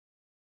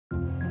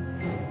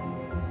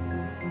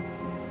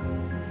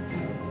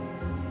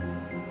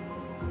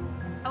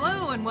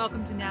and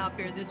welcome to Now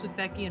Fear This with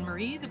Becky and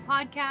Marie, the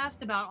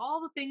podcast about all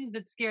the things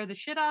that scare the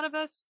shit out of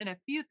us and a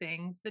few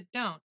things that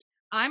don't.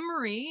 I'm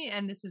Marie,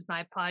 and this is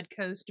my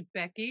podcast,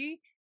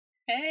 Becky.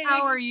 Hey.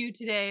 How are you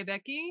today,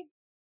 Becky?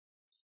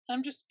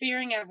 I'm just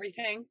fearing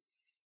everything.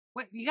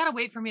 What? You gotta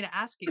wait for me to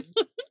ask you.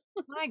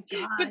 My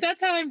God. But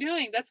that's how I'm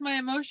doing. That's my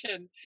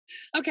emotion.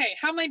 Okay,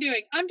 how am I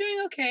doing? I'm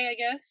doing okay, I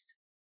guess.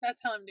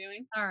 That's how I'm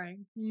doing. All right,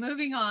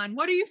 moving on.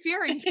 What are you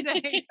fearing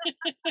today?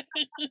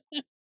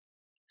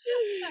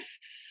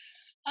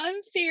 I'm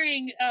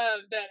fearing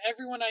that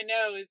everyone I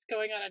know is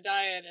going on a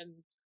diet and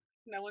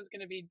no one's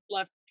going to be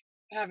left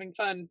having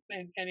fun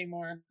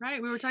anymore. Right,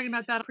 we were talking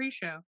about that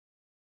pre-show.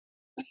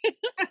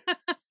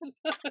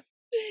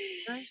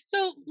 Right.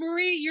 So,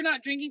 Marie, you're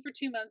not drinking for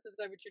 2 months. Is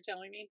that what you're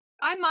telling me?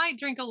 I might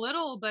drink a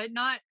little, but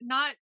not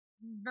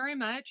very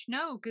much.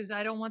 No, because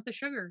I don't want the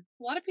sugar.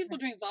 A lot of people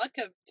drink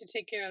vodka to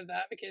take care of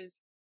that because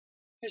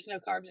there's no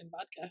carbs in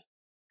vodka.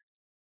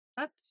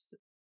 That's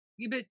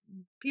but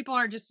people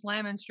aren't just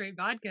slamming straight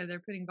vodka. They're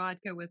putting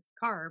vodka with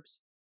carbs.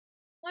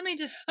 I'm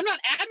not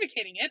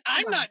advocating it.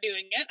 I'm not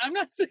doing it. I'm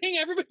not saying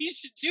everybody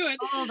should do it.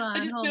 Hold on.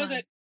 I just know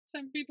that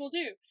some people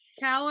do.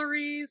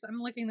 Calories. I'm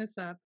looking this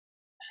up.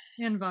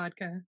 In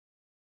vodka.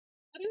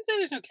 I didn't say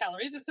there's no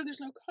calories. I said there's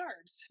no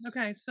carbs.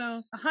 Okay,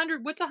 so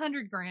 100. What's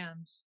 100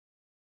 grams?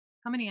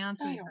 How many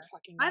ounces? I don't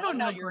fucking know. I don't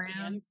know European.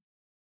 grams.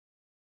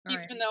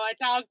 Even though I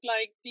talk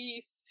like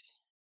this.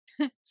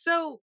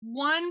 So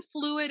 1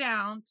 fluid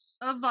ounce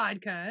of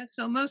vodka.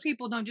 So most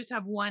people don't just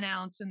have 1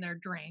 ounce in their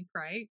drink,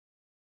 right?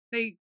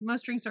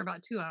 Most drinks are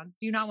about 2 ounces.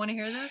 Do you not want to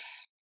hear this?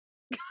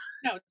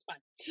 No, it's fine.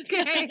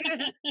 Okay.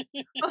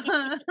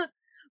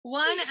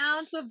 1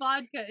 ounce of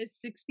vodka is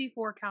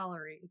 64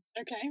 calories.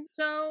 Okay.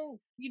 So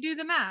you do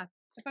the math.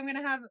 If I'm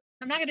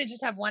not gonna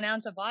just have 1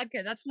 ounce of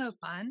vodka. That's no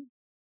fun.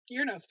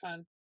 You're no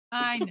fun.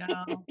 I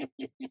know.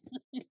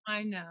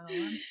 I know.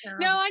 I'm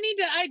terrible. No,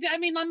 I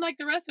mean, unlike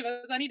the rest of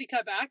us, I need to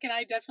cut back, and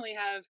I definitely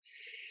have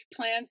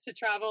plans to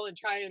travel and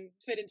try and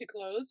fit into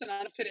clothes, and I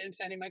don't fit into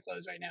any of my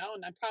clothes right now,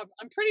 and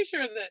I'm pretty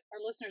sure that our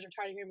listeners are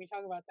tired of hearing me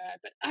talk about that,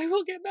 but I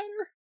will get better.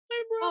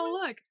 I promise.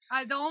 Oh, look,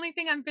 the only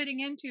thing I'm fitting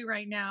into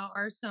right now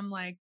are some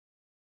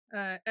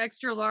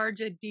extra large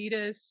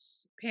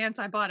Adidas pants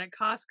I bought at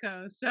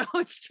Costco. So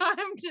it's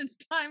time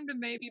to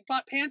maybe. You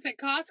bought pants at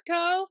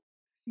Costco?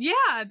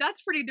 Yeah,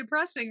 that's pretty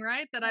depressing,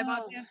 right? That I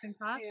bought pants in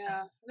Costco.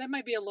 Yeah, that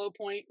might be a low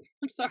point.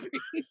 I'm sorry.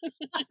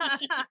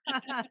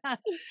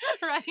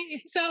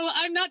 Right. So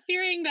I'm not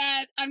fearing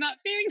that. I'm not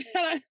fearing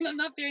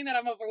that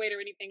I'm overweight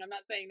or anything. I'm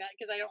not saying that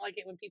because I don't like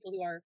it when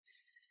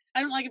I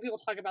don't like when people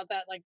talk about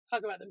that, like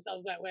talk about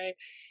themselves that way.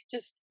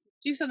 Just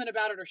do something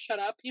about it or shut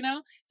up, you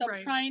know? So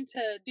I'm trying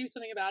to do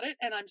something about it,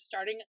 and I'm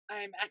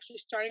actually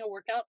starting a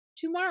workout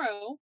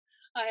tomorrow.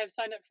 I have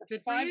signed up for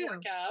 5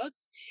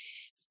 workouts,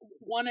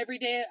 1 every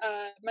day,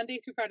 Monday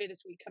through Friday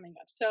this week coming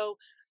up. So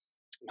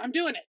I'm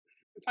doing it.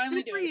 I'm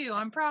finally doing it. Good for you.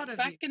 I'm proud of you.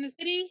 Back in the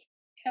city.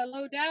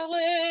 Hello,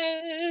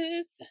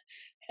 Dallas.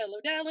 Hello,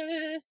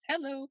 Dallas.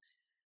 Hello.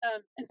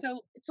 And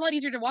so it's a lot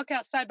easier to walk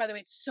outside. By the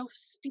way, it's so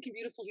stinking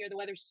beautiful here. The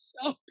weather's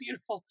so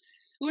beautiful.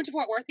 We went to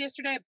Fort Worth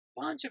yesterday.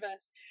 A bunch of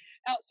us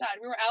outside.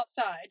 We were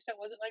outside, so it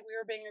wasn't like we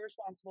were being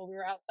irresponsible. We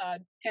were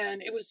outside,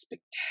 and it was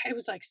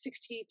like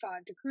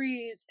 65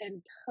 degrees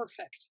and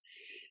perfect.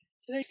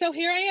 So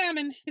here I am,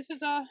 and this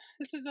is a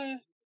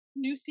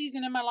new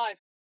season in my life.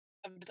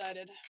 I've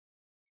decided.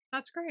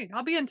 That's great.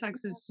 I'll be in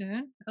Texas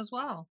soon as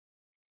well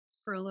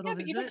for a little visit.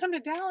 But you don't come to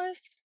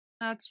Dallas.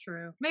 That's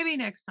true. Maybe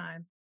next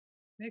time.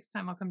 Next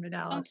time I'll come to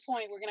Dallas. At some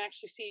point, we're gonna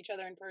actually see each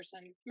other in person.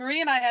 Marie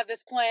and I have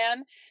this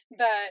plan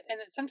and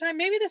sometime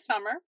maybe this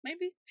summer,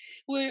 maybe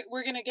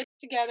we're gonna get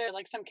together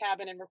like some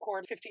cabin and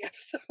record 50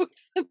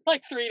 episodes in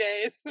like 3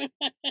 days.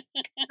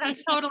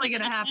 That's totally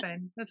gonna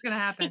happen. That's gonna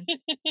happen.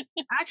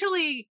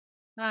 Actually,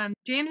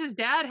 James's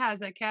dad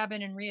has a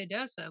cabin in Rio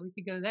Dosa. We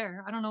could go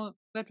there. I don't know.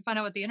 We have to find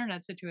out what the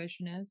internet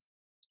situation is.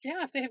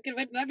 Yeah, if they have good,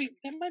 that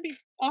might be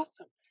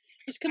awesome.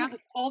 Just come up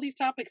with all these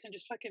topics and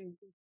just fucking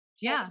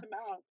test them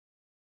out.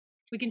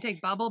 We can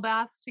take bubble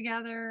baths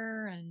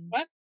together and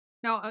what?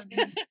 No, I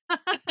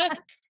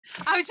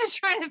was just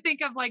trying to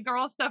think of like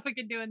girl stuff we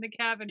could do in the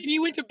cabin.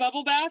 You went to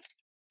bubble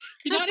baths?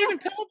 You're not even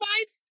pillow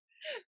fights?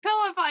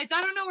 Pillow fights.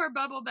 I don't know where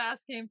bubble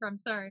baths came from.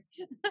 Sorry.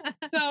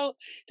 So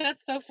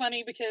that's so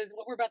funny because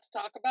what we're about to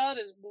talk about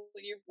is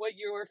what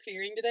you're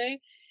fearing today,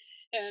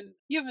 and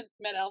you haven't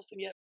met Allison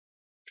yet.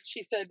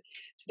 She said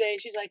today,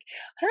 she's like,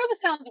 I don't know if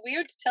it sounds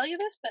weird to tell you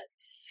this, but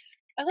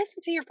I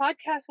listen to your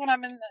podcast when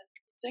I'm in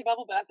the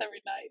bubble bath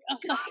every night. I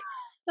was like,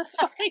 that's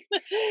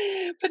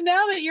fine. But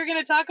now that you're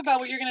going to talk about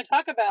what you're going to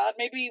talk about,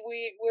 maybe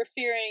we're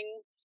fearing,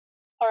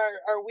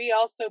 are we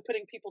also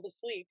putting people to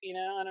sleep? You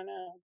know, I don't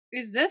know.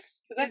 Is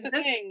this? Because that's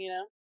a thing, you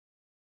know.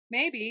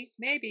 Maybe.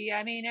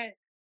 I mean,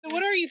 so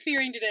what are you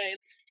fearing today?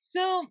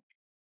 So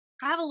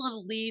I have a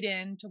little lead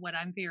in to what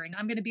I'm fearing.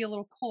 I'm going to be a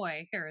little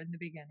coy here in the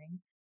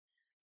beginning.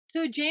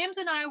 So James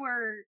and I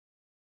were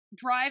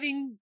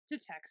driving to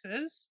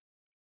Texas.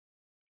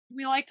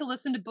 We like to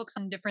listen to books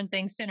on different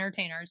things to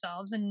entertain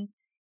ourselves. And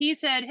he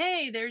said,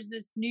 hey, there's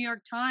this New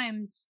York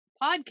Times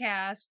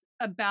podcast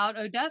about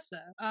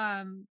Odessa.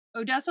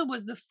 Odessa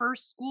was the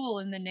first school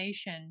in the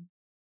nation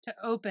to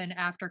open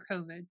after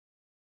COVID.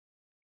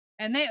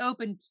 And they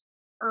opened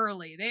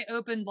early. They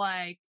opened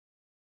like,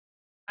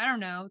 I don't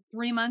know,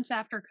 3 months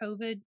after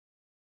COVID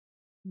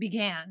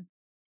began.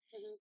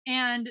 Mhm.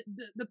 And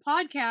the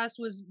podcast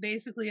was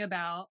basically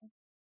about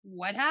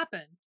what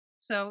happened.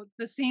 So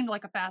this seemed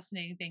like a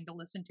fascinating thing to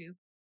listen to.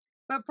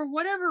 But for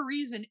whatever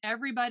reason,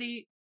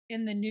 everybody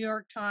in the New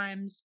York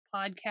Times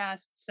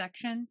podcast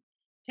section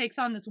takes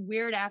on this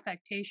weird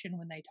affectation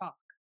when they talk.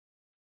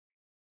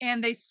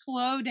 And they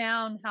slow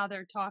down how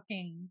they're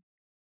talking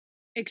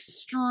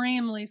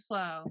extremely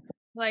slow.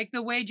 Like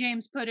the way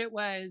James put it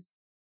was,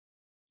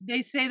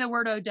 they say the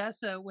word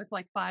Odessa with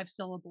like 5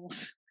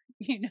 syllables.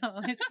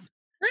 It's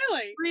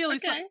Really? really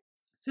slow. Okay.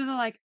 So they're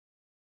like,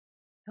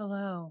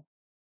 hello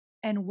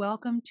and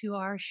welcome to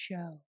our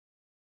show.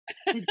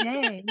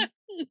 Today,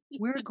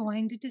 we're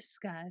going to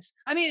discuss.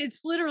 I mean,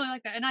 it's literally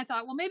like that. And I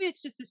thought, well, maybe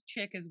it's just this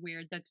chick is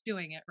weird that's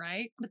doing it,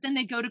 right? But then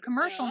they go to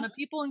commercial and Yeah. the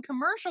people in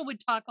commercial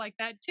would talk like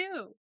that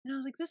too. And I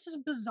was like, this is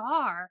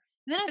bizarre.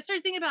 And then I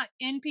started thinking about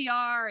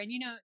NPR, and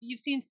you've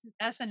seen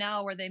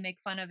SNL where they make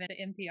fun of it,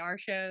 NPR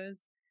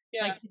shows.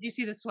 Yeah. Like, did you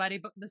see the sweaty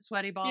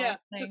balls Yeah.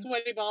 The thing?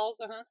 sweaty balls.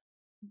 Uh-huh.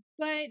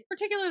 But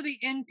particularly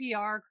the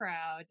NPR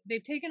crowd,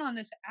 they've taken on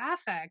this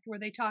affect where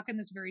they talk in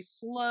this very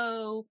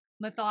slow,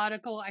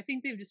 methodical. I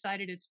think they've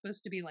decided it's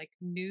supposed to be like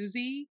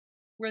newsy,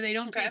 where they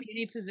don't Okay. take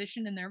any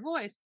position in their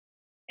voice.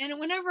 And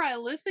whenever I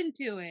listen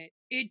to it,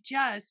 it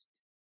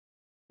just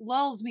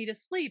lulls me to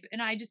sleep.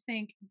 And I just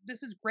think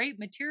this is great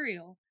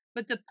material.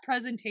 But the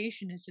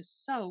presentation is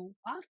just so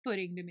off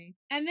putting to me.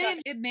 And then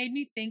Gotcha. it made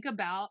me think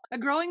about a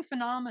growing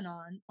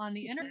phenomenon on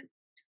the internet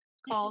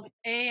called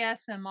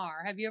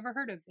ASMR. Have you ever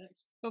heard of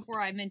this before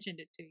I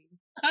mentioned it to you?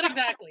 Not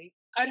exactly.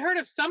 I'd heard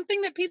of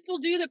something that people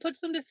do that puts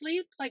them to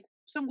sleep, like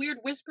some weird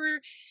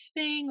whisper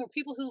thing, or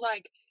people who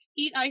like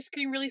eat ice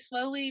cream really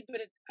slowly.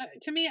 But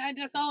to me,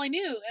 that's all I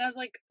knew, and I was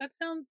like, that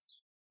sounds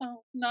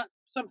not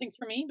something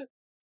for me. But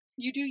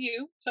you do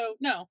you. So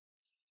no.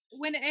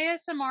 When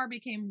ASMR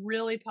became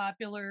really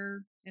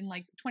popular in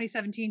like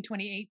 2017,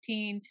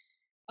 2018,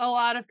 a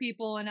lot of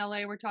people in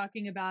LA were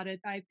talking about it.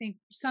 I think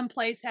some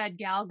place had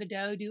Gal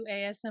Gadot do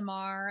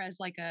ASMR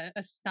as like a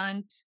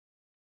stunt.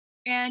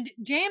 And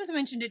James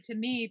mentioned it to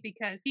me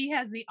because he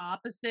has the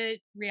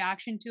opposite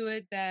reaction to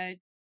it that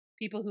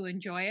people who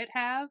enjoy it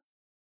have.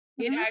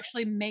 It Hmm.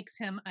 actually makes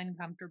him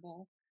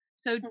uncomfortable.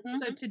 So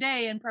Hmm.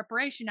 today in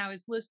preparation, I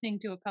was listening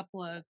to a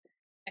couple of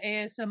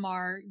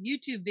ASMR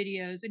YouTube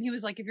videos, and he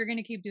was like, if you're going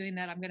to keep doing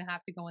that, I'm going to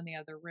have to go in the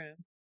other room.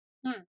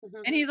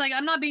 And he's like,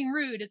 I'm not being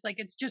rude. It's like,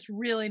 it's just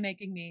really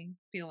making me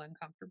feel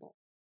uncomfortable.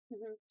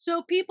 Hmm.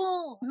 So,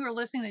 people who are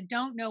listening that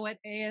don't know what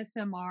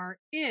ASMR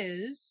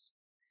is,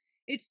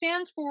 it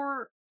stands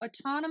for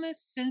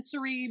Autonomous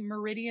Sensory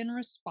Meridian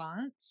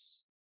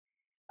Response.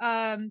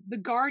 The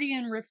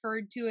Guardian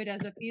referred to it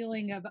as a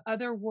feeling of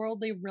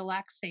otherworldly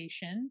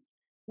relaxation,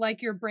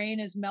 like your brain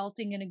is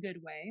melting in a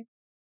good way.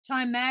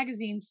 Time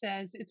magazine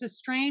says it's a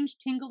strange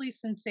tingly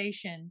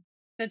sensation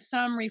that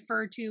some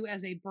refer to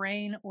as a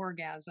brain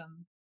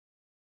orgasm.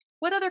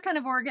 What other kind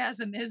of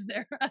orgasm is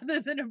there other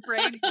than a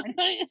brain one?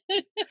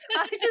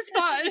 I just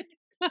thought,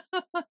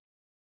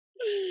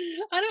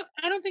 I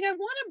don't think I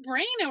want a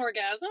brain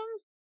orgasm.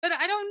 but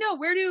I don't know,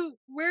 where do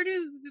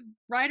the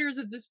writers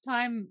of this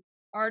Time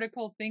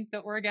article think the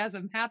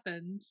orgasm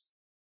happens?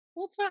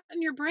 Well, it's not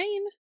in your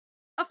brain.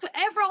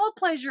 All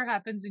pleasure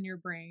happens in your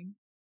brain.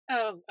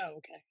 Oh,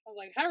 okay. I was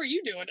like, how are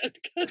you doing it?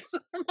 'Cause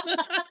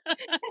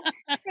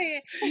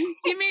Hey,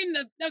 you mean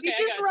the okay? you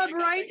I just got rub you. I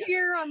got right you.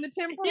 here on the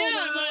temporal Yeah,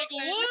 lobe. I'm like,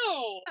 and-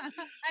 whoa, I'm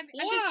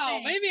just wow.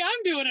 saying. Maybe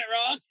I'm doing it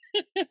wrong.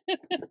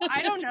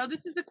 I don't know.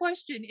 This is a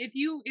question. If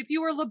you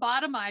were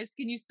lobotomized,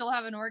 can you still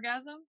have an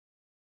orgasm?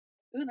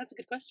 Ooh, that's a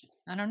good question.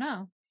 I don't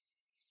know.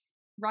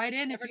 Write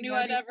in Never if you knew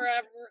know I'd the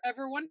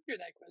ever wonder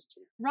that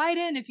question. write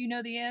in if you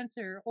know the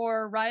answer,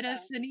 or write Yeah.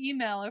 us an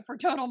email if we're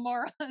total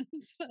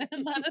morons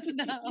and let us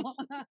know.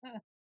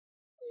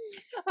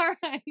 All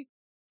right.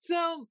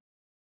 So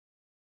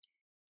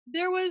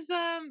there was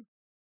a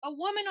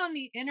woman on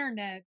the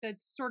internet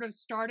that sort of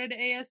started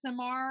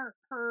ASMR.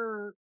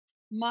 Her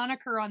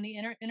moniker on the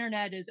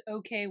internet is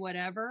okay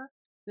whatever.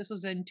 This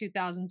was in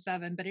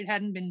 2007, but it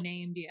hadn't been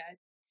named yet.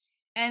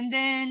 And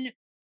then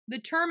the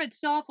term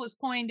itself was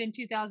coined in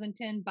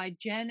 2010 by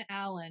Jen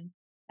Allen,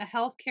 a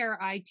healthcare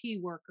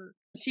IT worker.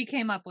 She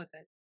came up with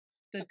it.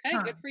 The Okay,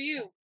 good term. for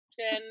you,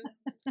 Jen.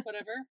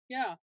 Whatever.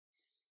 Yeah.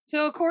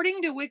 So,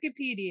 according to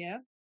Wikipedia,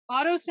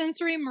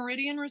 autosensory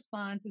meridian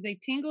response is a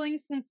tingling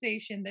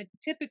sensation that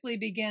typically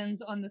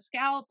begins on the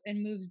scalp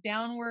and moves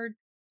downward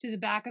to the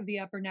back of the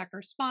upper neck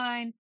or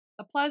spine,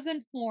 a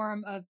pleasant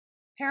form of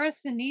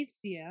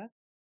parasynesthesia.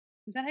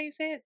 Is that how you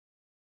say it?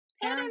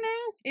 I don't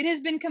know. It has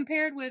been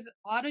compared with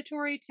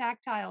auditory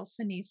tactile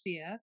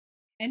synesthesia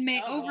and may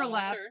Oh,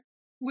 overlap sure.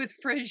 with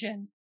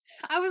frisson.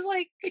 I was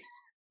like,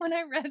 when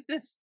I read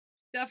this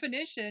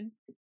definition,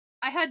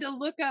 I had to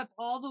look up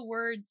all the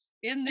words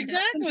in the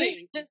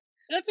Exactly. definition.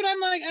 That's what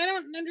I'm like. I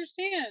don't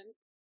understand.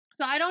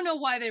 So I don't know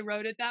why they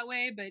wrote it that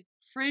way, but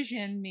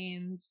Frisian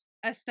means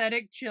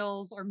aesthetic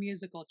chills or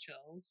musical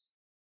chills.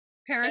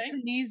 Okay.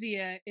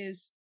 Parasynesia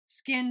is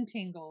skin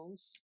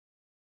tingles.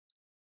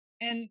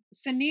 And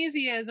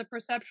synesia is a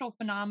perceptual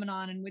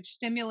phenomenon in which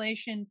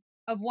stimulation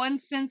of one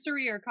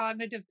sensory or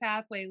cognitive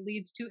pathway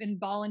leads to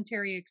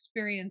involuntary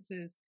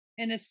experiences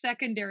in a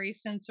secondary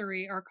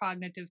sensory or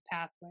cognitive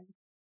pathway.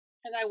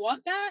 And I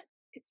want that.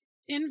 It's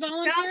It sounds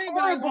involuntary, but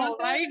I horrible, want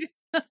that.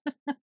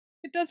 right?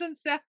 It doesn't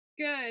sound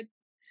good.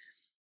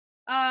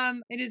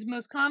 It is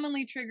most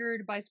commonly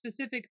triggered by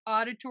specific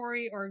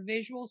auditory or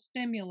visual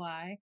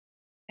stimuli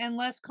and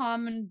less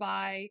common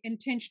by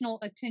intentional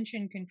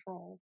attention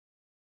control.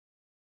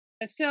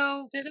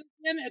 So, Say that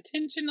again.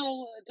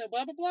 Attentional to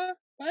blah blah blah.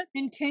 What?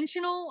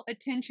 intentional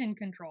attention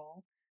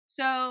control.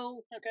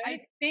 So, Okay.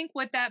 I think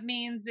what that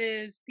means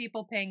is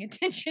people paying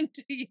attention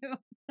to you.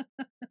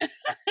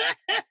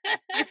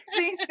 I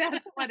think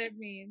that's what it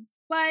means.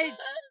 But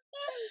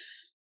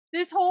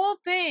this whole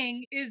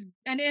thing is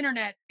an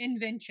internet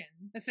invention,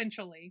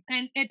 essentially,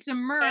 and it's Okay.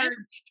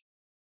 emerged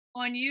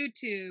on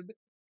YouTube.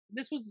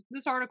 This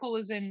article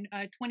was in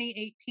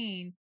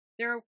 2018.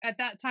 There at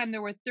that time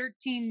there were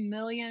 13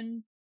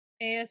 million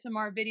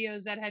ASMR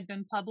videos that had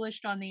been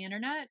published on the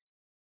internet,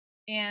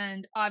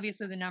 and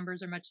obviously the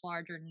numbers are much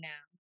larger now.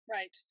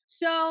 Right.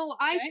 So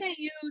I Okay. sent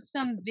you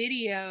some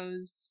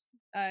videos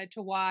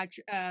to watch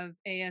of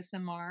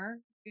ASMR.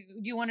 Do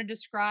you want to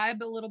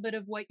describe a little bit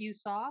of what you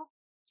saw?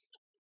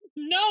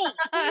 No.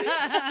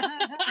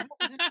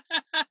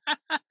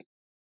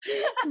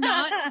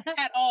 Not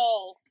at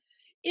all.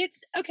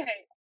 It's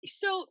okay.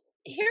 So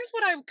here's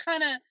what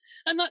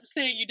I'm not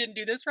saying you didn't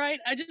do this right.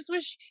 I just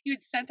wish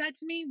you'd sent that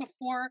to me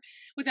before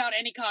without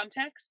any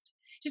context.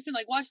 Just been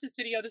like, watch this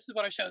video. This is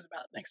what our show's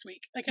about next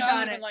week. Like I would Got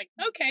have been it. like,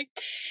 okay.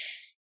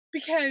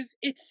 Because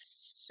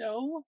it's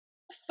so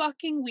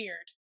fucking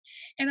weird.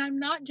 And I'm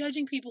not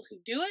judging people who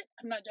do it.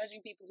 I'm not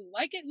judging people who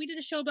like it. We did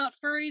a show about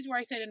furries where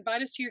I said,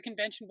 invite us to your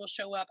convention, we'll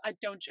show up. I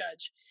don't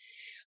judge.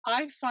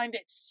 I find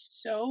it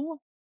so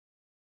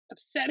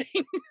upsetting.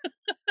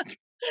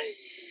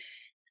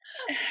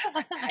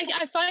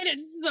 I find it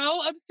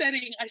so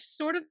upsetting. I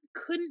sort of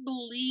couldn't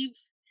believe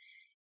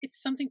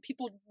it's something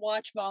people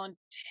watch voluntarily.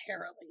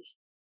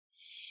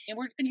 And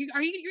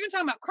you're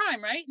talking about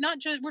crime, right? Not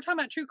just we're talking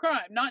about true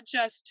crime, not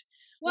just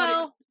what it,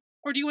 Well,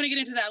 or do you want to get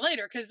into that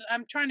later? Because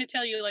I'm trying to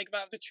tell you like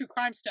about the true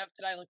crime stuff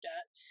that I looked at.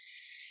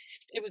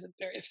 It was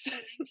very upsetting.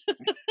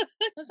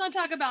 let's not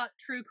talk about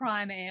true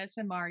crime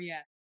ASMR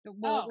yet.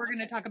 We're going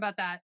to Okay. talk about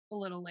that a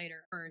little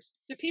later first.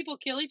 Do people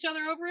kill each other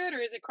over it, or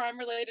is it crime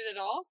related at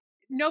all?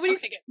 Nobody's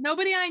Okay, good.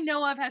 nobody I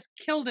know of has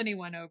killed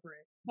anyone over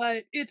it.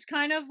 But it's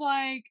kind of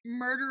like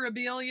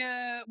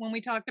murderabilia when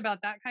we talked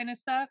about that kind of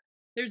stuff.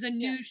 There's a Yeah.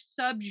 new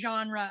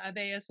subgenre of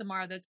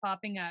ASMR that's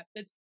popping up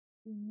that's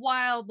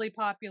wildly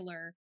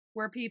popular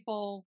where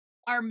people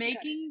are Okay.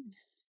 making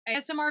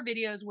ASMR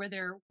videos where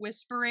they're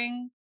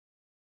whispering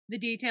the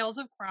details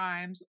of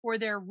crimes or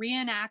they're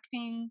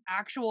reenacting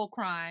actual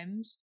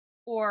crimes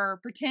or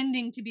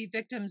pretending to be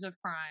victims of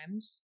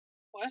crimes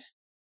What?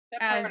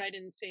 That part as I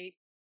didn't see.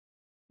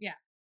 yeah.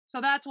 So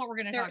that's what we're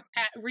going to talk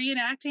They're about.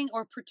 reenacting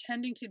or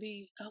pretending to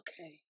be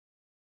okay.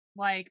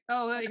 Like,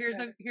 oh,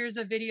 Okay. here's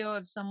a video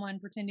of someone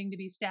pretending to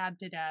be stabbed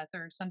to death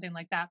or something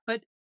like that,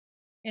 but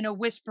in a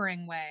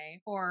whispering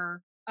way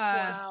or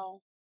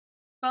Wow.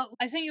 but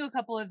I sent you a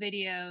couple of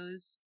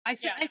videos.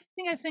 Yeah. I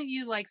think I sent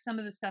you like some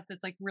of the stuff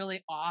that's like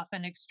really off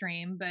and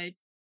extreme, but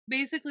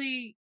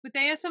basically with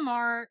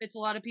ASMR, it's a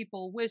lot of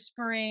people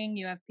whispering,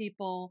 you have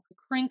people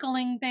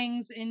crinkling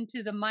things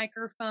into the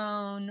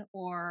microphone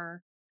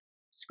or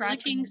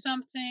Licking scratching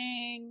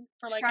something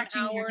for like an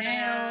scratching your hour and a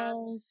half,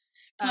 nails.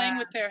 playing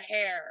with their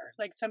hair.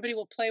 Like somebody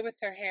will play with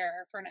their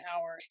hair for an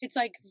hour. It's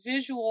like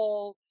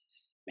visual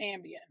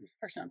ambient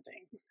or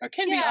something. Or it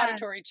can be Yeah.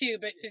 auditory too,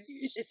 but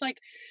it's like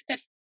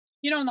that,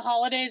 in the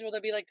holidays where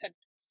there'll be like that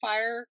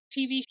fire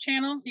TV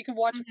channel. You can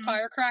watch Mhm.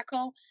 fire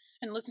crackle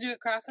and listen to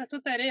it crackle. That's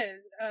what that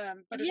is. But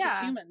it's with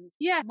Yeah. humans.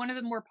 Yeah. One of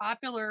the more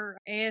popular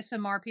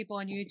ASMR people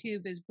on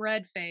YouTube is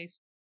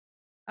Breadface.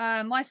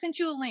 Well, I sent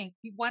you a link.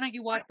 Why don't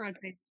you watch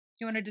Breadface?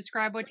 Do you want to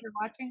describe what you're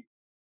watching?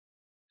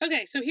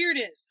 Okay, so here it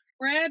is.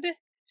 Bread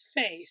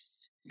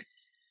face.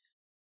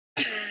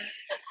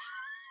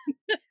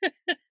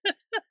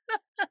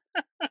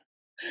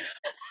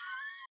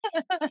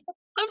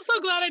 I'm so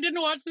glad I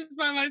didn't watch this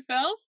by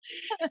myself.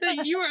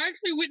 That you were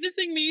actually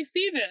witnessing me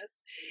see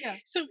this. Yeah.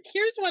 So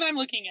here's what I'm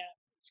looking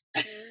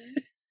at.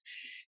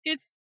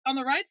 It's on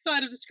the right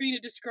side of the screen,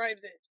 it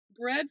describes it.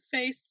 Bread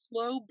face,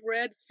 slow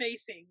bread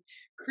facing,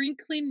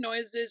 crinkling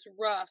noises,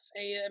 rough,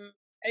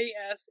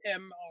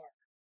 ASMR.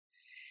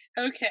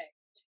 Okay,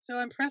 so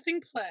I'm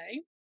pressing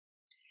play,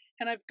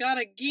 and I've got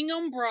a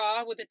gingham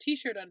bra with a t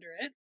shirt under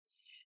it.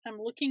 I'm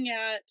looking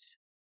at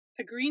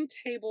a green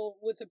table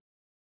with a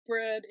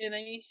bread in a.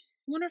 I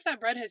wonder if that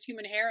bread has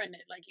human hair in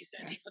it, like you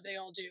said, but they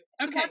all do.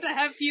 It's about Okay, to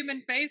have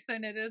human face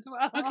in it as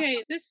well.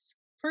 okay, this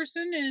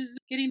person is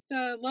getting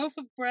the loaf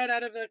of bread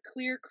out of a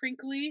clear,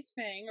 crinkly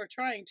thing, or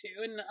trying to,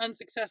 and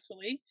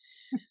unsuccessfully.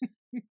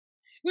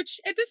 Which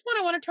at this point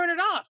I want to turn it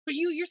off. But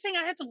you're saying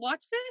I have to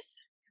watch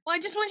this? Well, I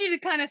just want you to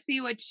kind of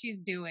see what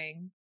she's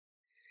doing.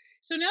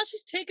 So now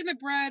she's taken the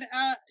bread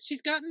out.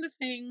 She's gotten the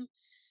thing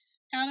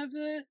out of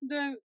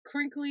the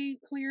crinkly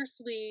clear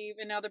sleeve,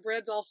 and now the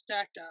bread's all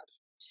stacked up.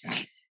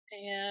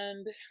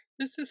 And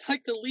this is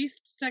like the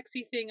least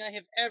sexy thing I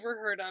have ever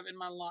heard of in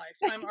my life.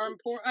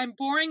 I'm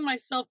boring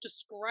myself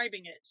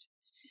describing it.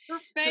 Her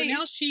So face.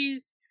 now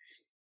she's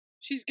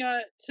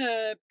got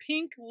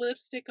pink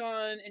lipstick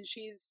on, and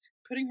she's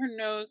putting her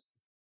nose.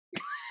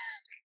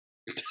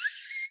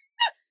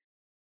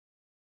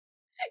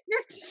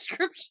 Your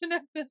description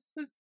of this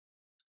is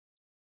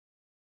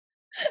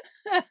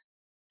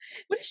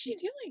What is she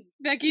doing?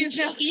 Becky is Is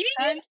she now eating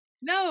stunned. it?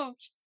 No,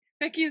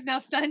 Becky is now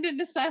stunned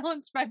into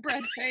silence by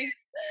bread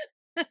face.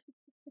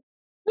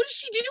 What is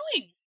she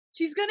doing?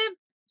 She's gonna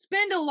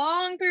spend a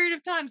long period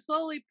of time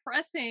slowly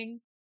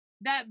pressing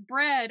that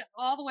bread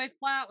all the way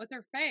flat with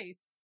her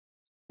face.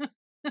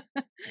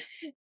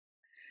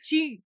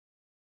 She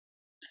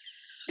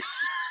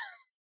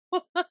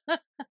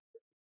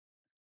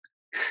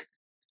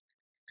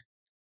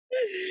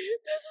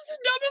This is the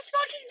dumbest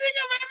fucking thing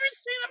I've ever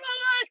seen in my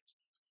life.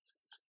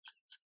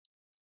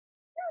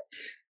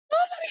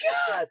 Oh my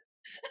god!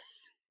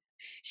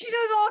 she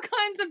does all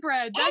kinds of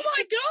bread. Oh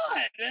my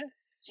god!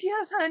 She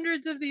has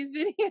hundreds of these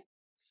videos.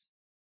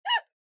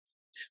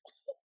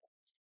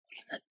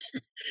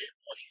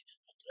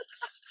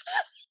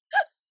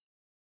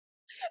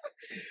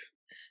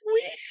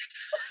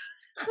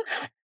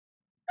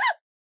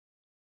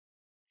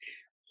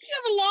 We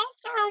have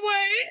lost our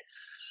way.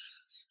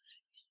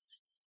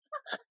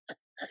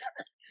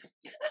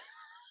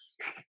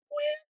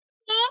 We've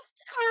lost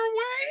our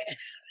way.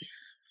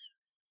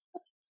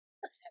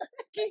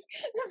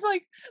 It's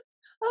like,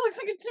 that looks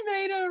like a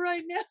tomato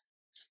right now.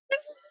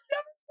 This is the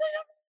dumbest thing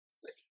I've ever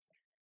seen.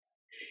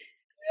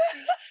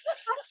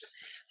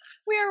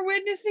 We are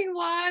witnessing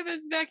live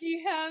as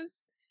Becky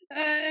has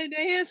an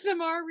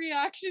ASMR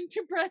reaction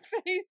to bread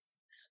face.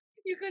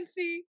 You can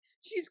see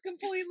she's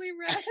completely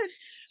red.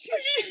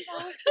 She's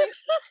Are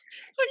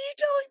you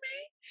telling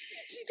me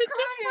She's that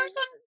crying. this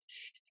person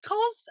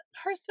calls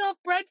herself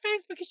bread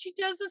face because she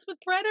does this with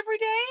bread every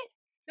day?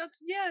 That's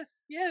yes.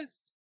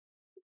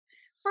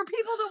 For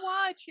people to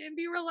watch and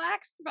be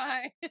relaxed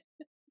by.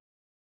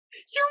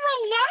 You're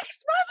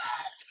relaxed by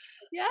that?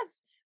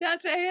 Yes,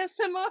 that's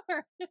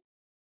ASMR.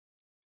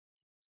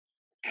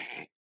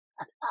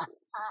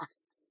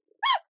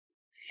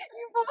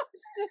 You've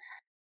lost it.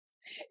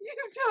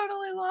 You've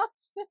totally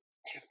lost it.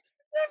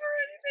 Never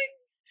anything.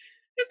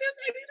 If there's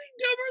anything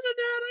dumber than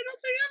that, I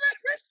don't think I've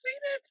ever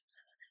seen it.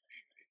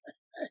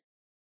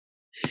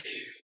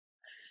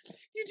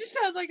 You just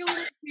had like a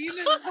little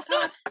demon laugh.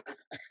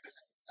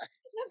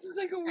 That's just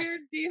like a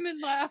weird demon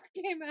laugh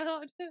came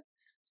out.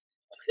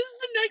 This is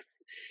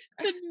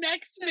the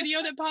next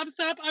video that pops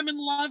up I'm in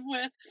love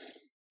with.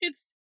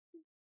 It's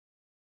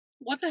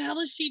what the hell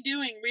is she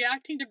doing?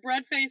 Reacting to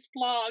Breadface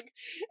blog.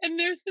 And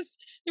there's this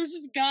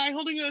guy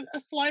holding a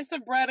slice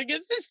of bread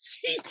against his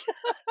cheek.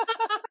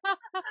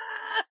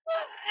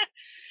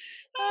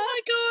 Oh my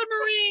god,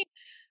 Marie.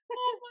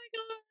 Oh my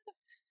god.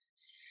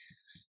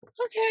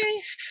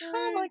 Okay.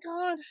 Oh my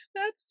god.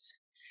 That's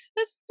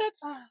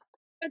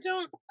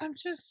I'm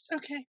just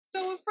okay.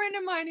 So a friend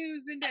of mine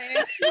who's into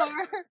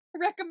ASMR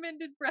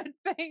recommended bread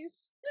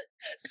face.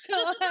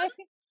 So I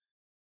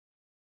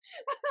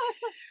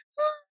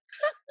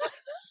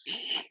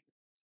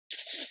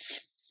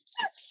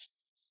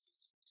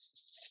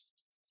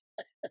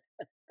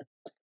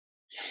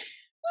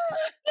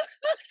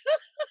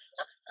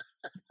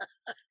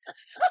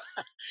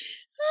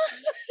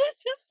I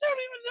just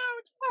don't even know.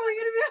 are we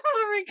gonna be able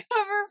to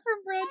recover from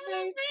bread I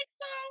don't face? think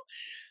so.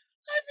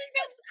 I think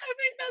that's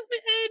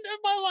the end of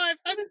my life.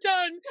 I'm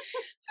done.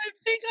 I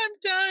think I'm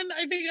done.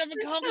 I think I've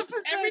accomplished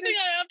everything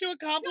I have to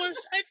accomplish.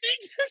 I think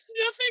there's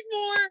nothing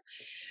more.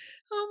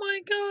 Oh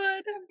my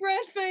god.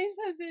 Bread face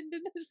has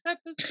ended this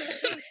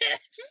episode.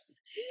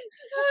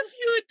 If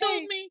you had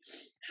told me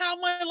how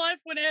my life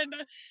would end,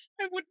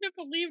 I wouldn't have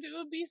believed it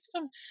would be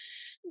some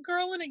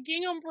girl in a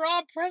gingham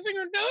bra pressing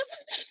her nose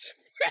into some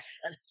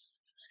bread.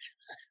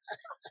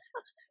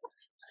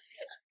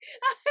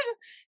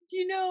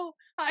 You know,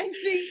 I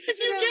think If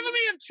you'd given me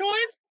a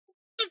choice,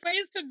 the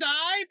face to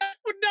die, that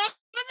would not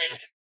have been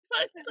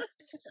like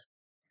this.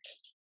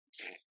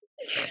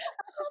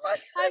 Oh my god,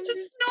 I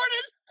just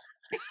snorted.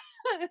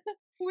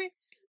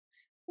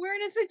 We're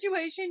in a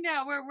situation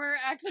now where we're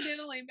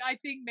accidentally, I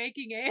think,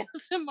 making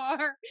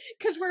ASMR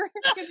because we're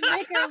going to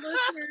make our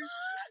listeners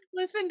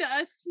listen to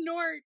us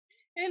snort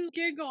and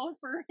giggle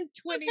for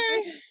 20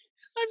 minutes.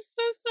 I'm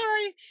so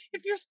sorry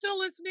if you're still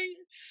listening.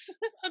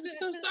 I'm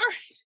so sorry.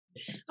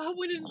 I hope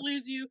we didn't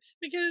lose you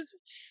because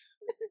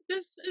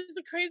this is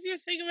the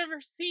craziest thing I've ever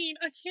seen.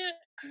 I can't.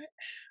 Okay.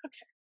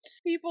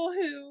 People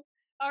who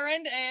are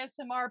into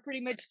ASMR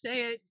pretty much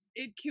say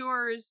it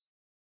cures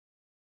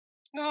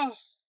Oh,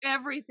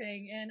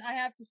 everything, and I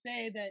have to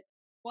say that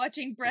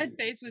watching bread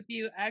face with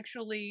you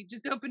actually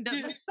just opened up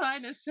my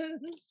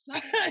sinuses.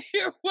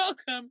 You're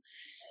welcome.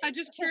 I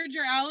just cured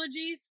your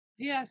allergies.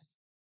 Yes.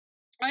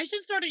 I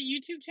should start a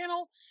YouTube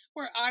channel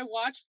where I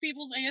watch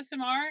people's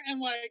ASMR and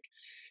like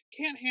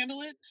can't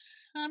handle it.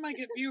 I might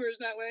get viewers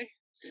that way.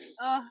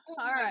 Oh, Oh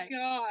all my right.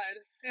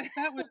 god.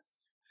 That was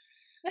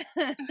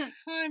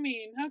I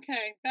mean,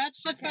 okay.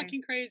 That's just Okay.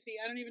 fucking crazy.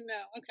 I don't even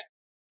know. Okay.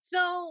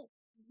 So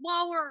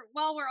while we're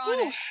on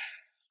Whew. it,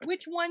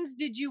 which ones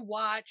did you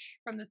watch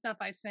from the stuff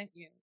I sent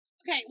you?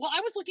 Okay, well, I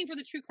was looking for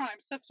the true crime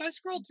stuff, so I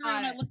scrolled through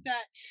Got and it.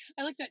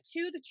 I looked at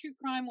two of the true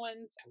crime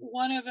ones.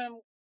 One of them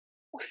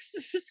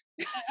was just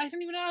I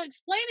don't even know how to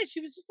explain it. She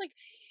was just like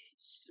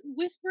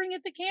whispering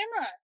at the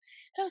camera,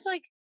 and I was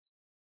like,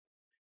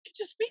 "Could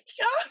you speak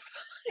up?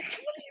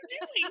 Like, what are you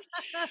doing?"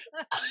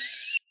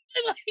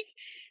 And like,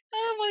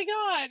 oh my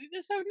god!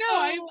 So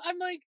no, So I'm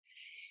like,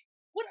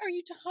 what are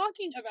you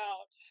talking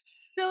about?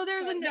 so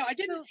there's So an no, I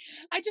didn't.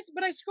 so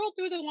But I scrolled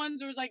through the ones.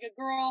 There was like a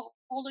girl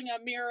holding a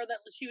mirror that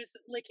she was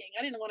licking.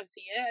 I didn't want to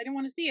see it. I didn't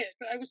want to see it.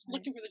 But I was right.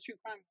 looking for the true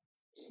crime.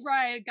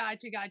 Right,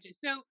 gotcha.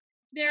 So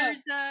Ugh.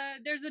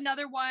 there's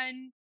another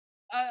one.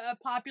 A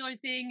popular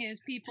thing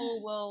is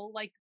people will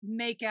like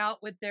make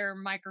out with their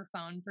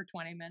microphone for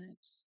 20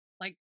 minutes,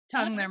 like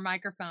tongue Uh-huh. their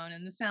microphone,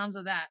 and the sounds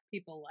of that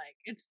people like.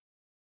 It's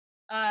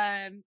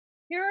um.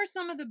 Here are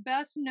some of the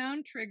best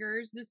known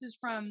triggers. This is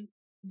from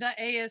the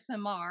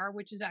ASMR,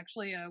 which is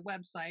actually a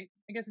website.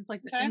 I guess it's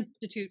like the Okay.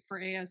 Institute for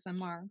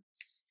ASMR.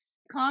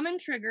 Common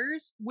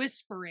triggers: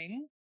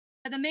 whispering.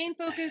 The main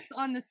focus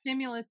on the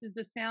stimulus is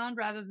the sound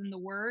rather than the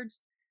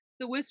words.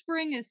 The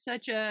whispering is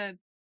such a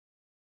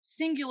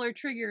singular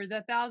trigger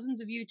that thousands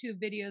of YouTube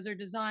videos are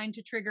designed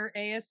to trigger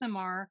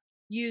ASMR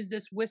use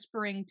this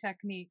whispering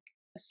technique.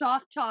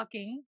 Soft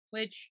talking,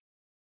 which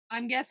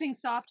I'm guessing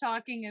soft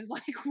talking is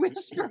like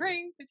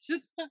whispering, it's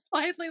just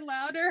slightly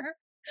louder.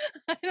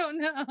 I don't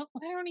know.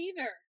 I don't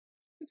either.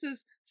 It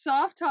says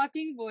soft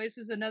talking voice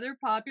is another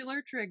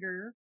popular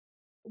trigger.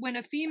 When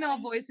a female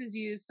Okay. voice is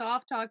used,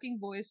 soft talking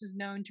voice is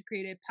known to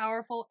create a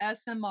powerful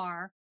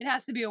SMR. It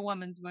has to be a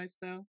woman's voice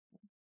though.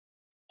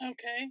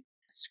 Okay.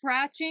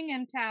 Scratching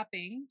and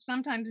tapping.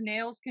 Sometimes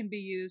nails can be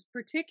used,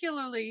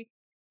 particularly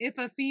if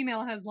a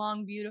female has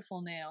long,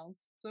 beautiful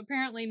nails. So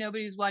apparently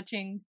nobody's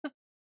watching,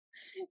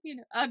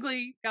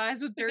 ugly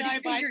guys with The dirty guy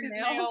bites his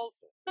fingernails.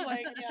 nails.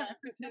 Like, yeah,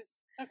 with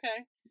his.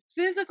 Okay.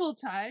 Physical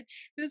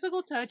touch.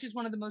 Physical touch is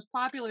one of the most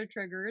popular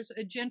triggers.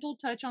 A gentle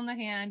touch on the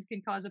hand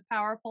can cause a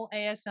powerful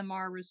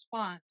ASMR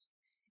response.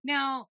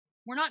 Now,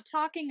 we're not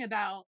talking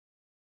about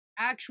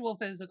actual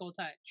physical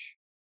touch.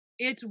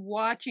 It's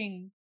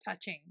watching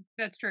touching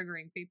that's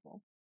triggering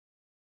people.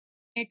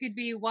 It could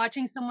be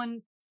watching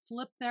someone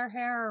flip their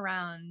hair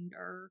around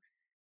or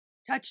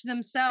touch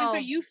And so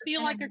themselves you or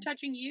feel like they're animals.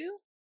 touching you?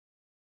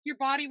 Your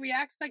body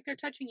reacts like they're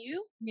touching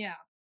you? Yeah,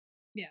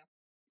 yeah.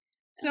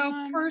 So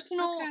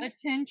personal Okay.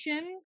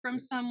 attention from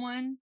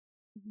someone,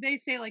 they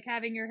say like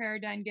having your hair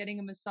done, getting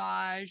a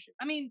massage.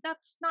 I mean,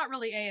 that's not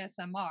really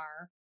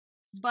ASMR,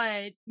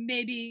 but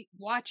maybe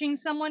watching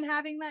someone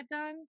having that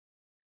done.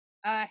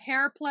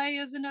 Hair play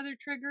is another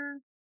trigger.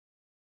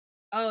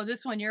 Oh,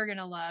 this one you're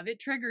gonna love. It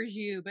triggers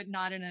you, but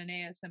not in an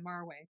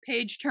ASMR way.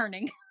 Page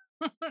turning.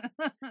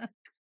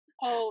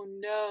 Oh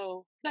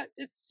no. That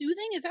it's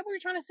soothing? Is that what you're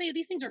trying to say?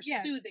 These things are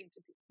Yes, soothing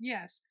to people.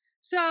 yes.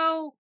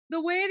 So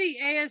the way the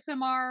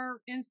ASMR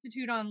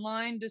Institute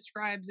Online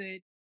describes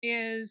it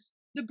is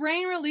the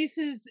brain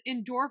releases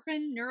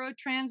endorphin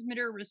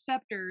neurotransmitter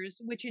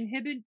receptors, which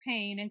inhibit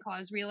pain and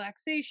cause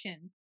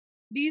relaxation.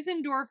 These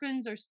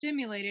endorphins are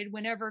stimulated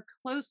whenever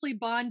closely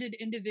bonded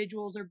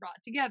individuals are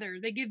brought together.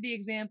 They give the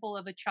example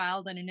of a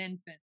child and an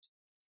infant.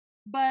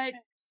 But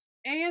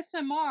Okay.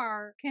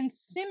 ASMR can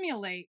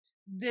simulate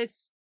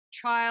this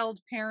child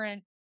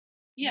parent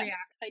reaction. Yes,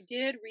 I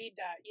did read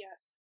that.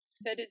 Yes.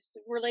 That it's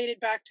related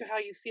back to how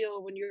you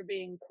feel when you're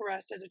being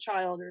caressed as a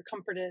child or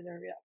comforted or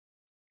yeah.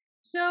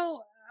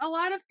 So, a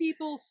lot of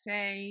people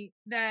say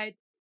that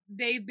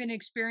they've been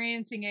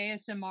experiencing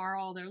ASMR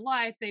all their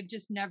life, they've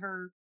just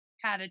never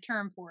had a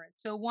term for it.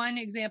 So, one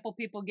example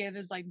people give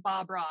is like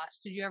Bob Ross.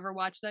 Did you ever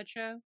watch that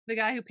show? The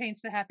guy who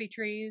paints the happy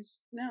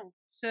trees? No.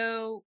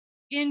 So,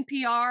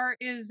 NPR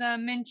is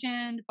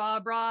mentioned,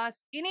 Bob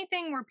Ross,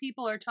 anything where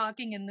people are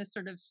talking in this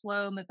sort of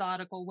slow,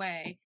 methodical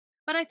way.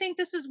 But I think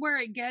this is where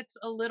it gets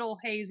a little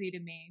hazy to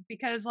me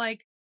because,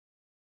 like,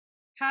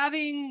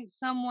 having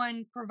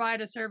someone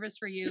provide a service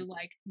for you,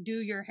 like do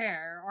your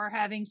hair, or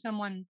having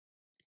someone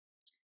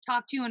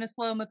talk to you in a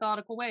slow,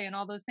 methodical way, and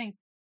all those things,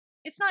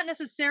 it's not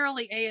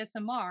necessarily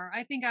ASMR.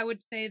 I think I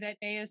would say that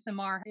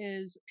ASMR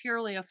is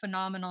purely a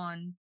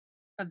phenomenon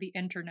of the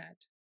internet.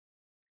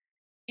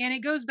 And it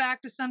goes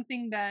back to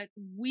something that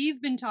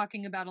we've been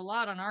talking about a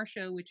lot on our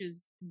show, which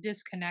is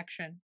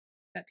disconnection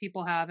that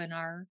people have in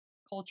our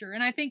culture.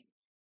 And I think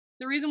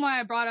the reason why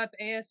I brought up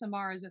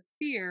ASMR as a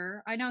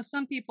fear, I know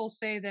some people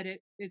say that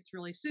it's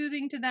really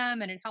soothing to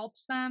them and it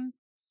helps them,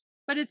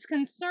 but it's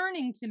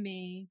concerning to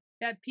me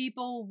that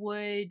people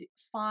would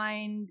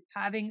find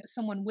having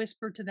someone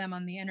whisper to them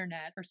on the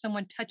internet or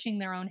someone touching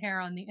their own hair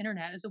on the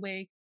internet as a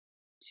way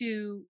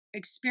to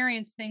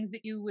experience things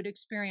that you would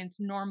experience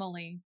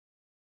normally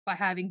by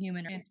having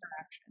human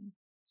interaction.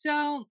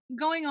 So,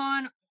 going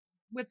on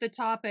with the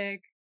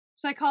topic,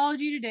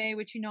 Psychology Today,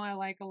 which you know I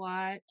like a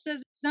lot,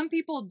 says some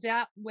people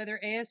doubt whether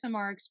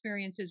ASMR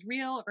experience is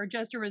real or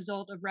just a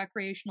result of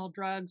recreational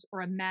drugs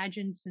or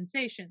imagined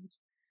sensations.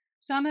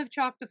 Some have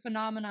chalked the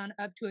phenomenon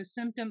up to a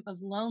symptom of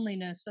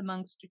loneliness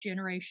amongst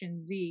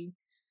Generation Z,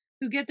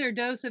 who get their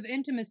dose of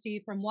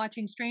intimacy from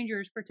watching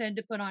strangers pretend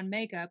to put on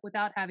makeup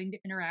without having to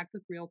interact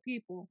with real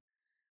people.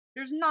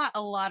 There's not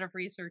a lot of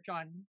research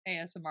on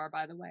ASMR,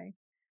 by the way.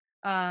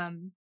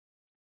 Um,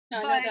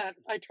 I know but that.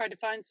 I tried to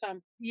find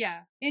some.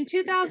 yeah, in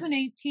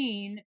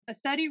 2018, a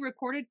study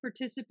recorded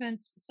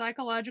participants'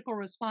 psychological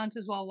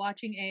responses while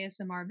watching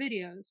ASMR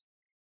videos.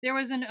 There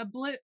was an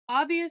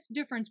obvious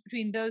difference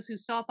between those who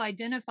self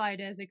identified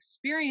as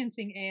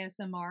experiencing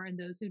ASMR and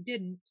those who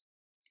didn't.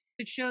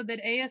 It showed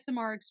that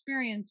ASMR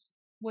experience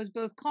was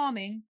both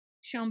calming,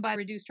 shown by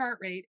reduced heart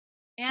rate,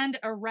 and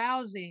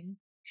arousing,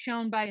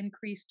 shown by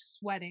increased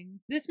sweating.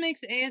 This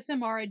makes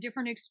ASMR a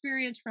different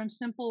experience from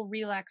simple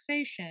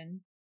relaxation,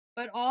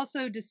 but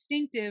also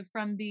distinctive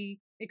from the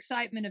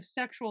excitement of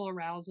sexual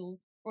arousal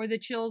or the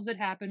chills that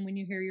happen when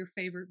you hear your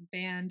favorite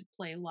band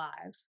play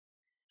live.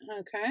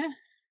 Okay.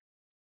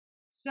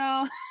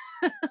 So,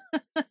 do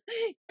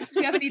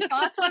you have any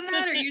thoughts on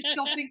that? Or are you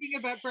still thinking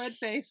about bread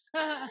face?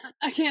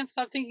 I can't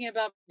stop thinking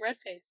about bread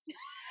faced.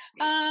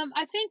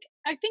 I think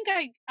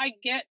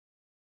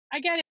I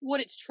get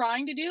what it's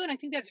trying to do, and I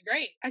think that's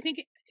great. I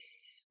think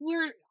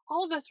we're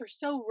all of us are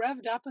so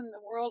revved up in the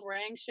world. We're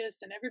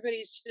anxious, and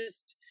everybody's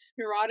just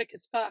neurotic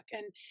as fuck.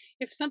 And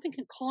if something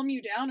can calm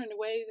you down in a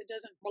way that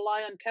doesn't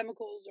rely on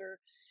chemicals or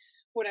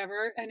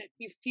whatever, and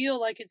you feel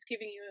like it's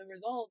giving you a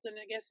result, then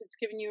I guess it's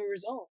giving you a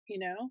result.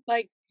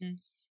 Like Mm.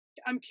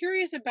 I'm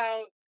curious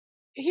about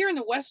here in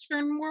the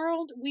Western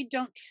world, we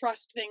don't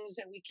trust things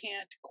that we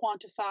can't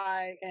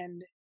quantify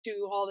and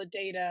do all the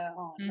data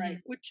on, right?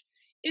 Mhm. Which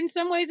in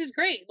some ways is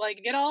great.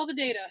 Like get all the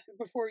data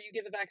before you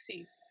give the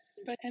vaccine.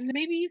 But and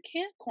maybe you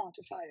can't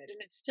quantify it and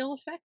it's still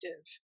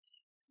effective,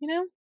 you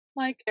know?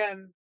 Like I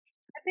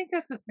think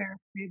that's a fair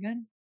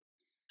statement.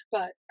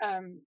 but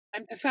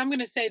if I'm going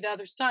to say the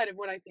other side of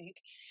what I think,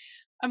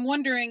 I'm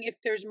wondering if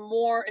there's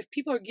more, if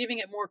people are giving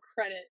it more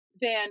credit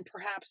than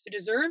perhaps it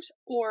deserves,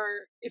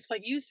 or if,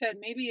 like you said,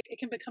 maybe it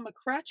can become a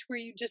crutch where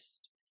you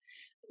just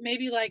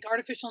maybe like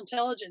artificial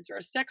intelligence or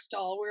a sex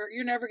doll where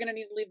you're never going to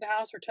need to leave the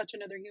house or touch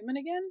another human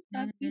again.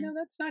 Mhm.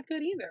 That's not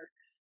good either.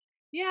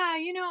 Yeah,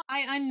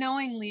 I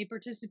unknowingly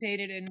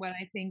participated in what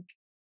I think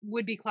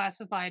would be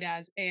classified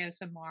as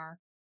ASMR.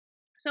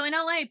 So in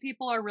LA,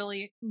 people are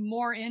really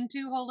more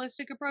into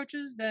holistic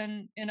approaches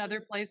than in other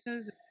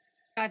places.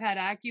 I've had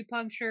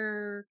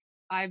acupuncture,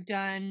 I've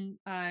done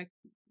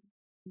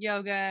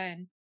yoga,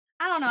 and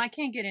I don't know, I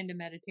can't get into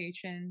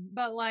meditation,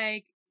 but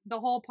like the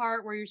whole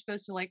part where you're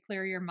supposed to like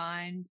clear your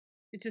mind,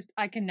 it's just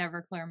I can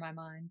never clear my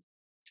mind.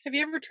 Have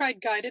you ever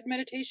tried guided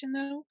meditation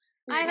though?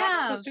 Where I you're not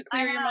supposed have, to I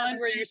clear your have, mind,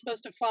 where you're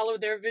supposed to follow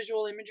their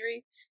visual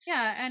imagery?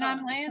 yeah, and Oh,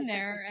 I'm laying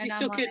there you and I'm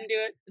still couldn't do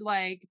it?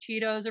 like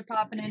Cheetos are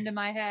popping into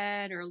my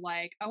head or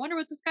like I wonder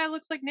what this guy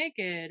looks like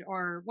naked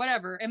or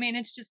whatever. I mean,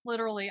 it's just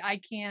literally I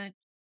can't.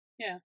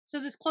 Yeah. So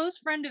this close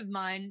friend of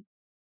mine,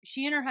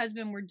 she and her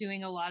husband were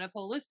doing a lot of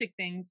holistic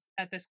things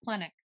at this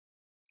clinic.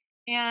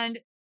 And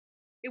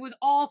it was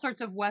all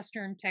sorts of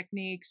western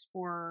techniques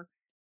for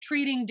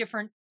treating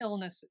different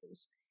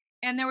illnesses.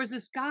 And there was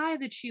this guy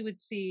that she would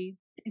see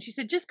and she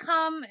said just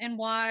come and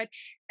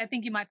watch. I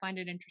think you might find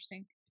it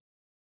interesting.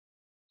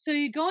 So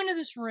you go into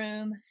this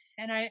room,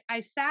 and I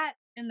sat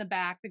in the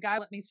back. The guy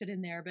let me sit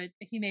in there, but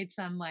he made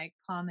some like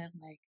comment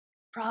like,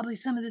 probably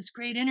some of this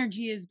great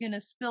energy is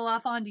gonna spill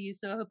off onto you,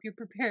 so I hope you're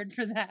prepared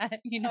for that,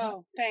 you know?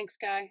 Oh, thanks,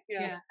 guy.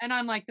 Yeah. Yeah. And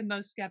I'm like the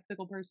most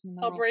skeptical person in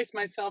the I'll world. brace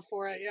myself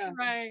for it. Yeah.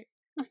 Right.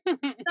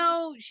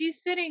 So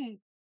she's sitting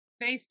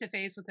face to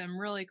face with him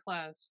really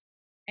close.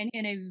 And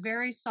in a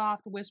very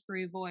soft,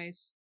 whispery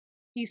voice,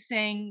 he's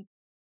saying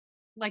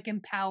like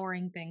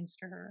empowering things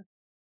to her.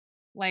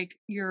 Like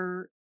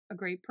you're a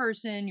great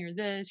person, you're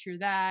this, you're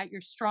that, you're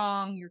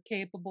strong, you're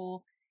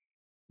capable.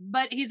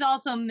 But he's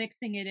also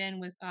mixing it in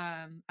with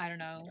I don't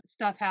know,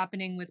 stuff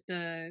happening with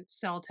the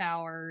cell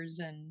towers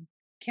and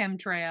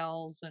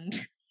chemtrails and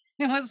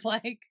it was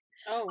like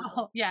Oh,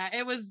 oh yeah,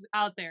 it was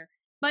out there.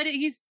 But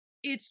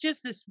it's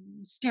just this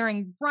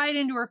staring right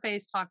into her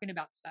face talking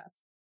about stuff.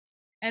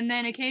 And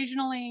then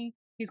occasionally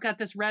he's got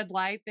this red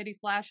light that he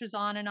flashes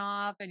on and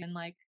off, and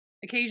like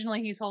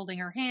occasionally he's holding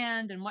her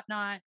hand and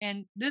whatnot.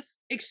 And this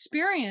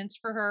experience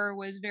for her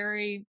was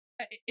very,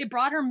 it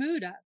brought her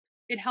mood up.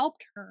 It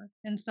helped her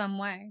in some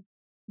way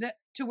that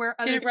to where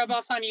did other it rub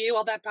off on you,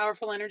 all that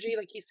powerful energy,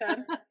 like you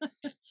said?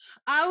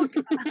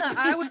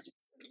 I was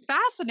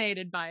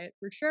fascinated by it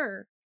for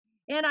sure.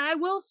 And I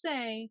will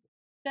say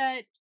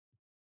that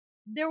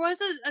there was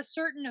a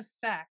certain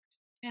effect,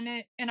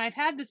 and I've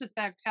had this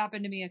effect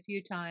happen to me a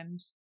few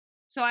times.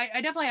 So I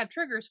definitely have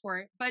triggers for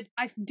it, but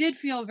did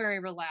feel very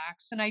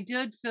relaxed and I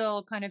did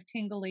feel kind of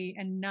tingly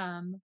and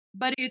numb,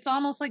 but it's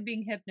almost like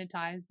being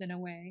hypnotized in a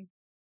way.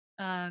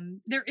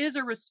 There is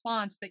a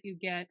response that you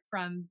get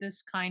from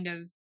this kind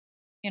of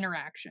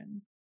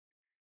interaction.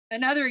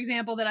 Another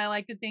example that I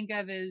like to think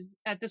of is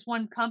at this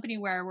one company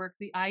where I work,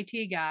 the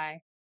IT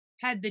guy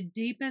had the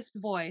deepest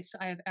voice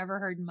I have ever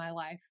heard in my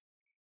life.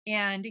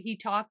 And he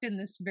talked in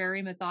this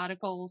very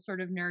methodical,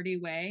 sort of nerdy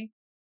way.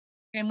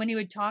 And when he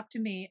would talk to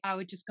me, I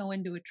would just go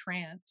into a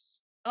trance.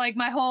 Like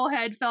my whole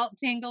head felt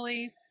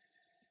tingly.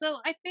 So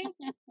I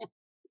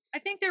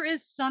think there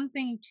is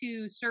something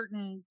to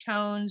certain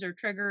tones or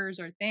triggers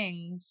or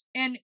things,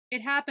 and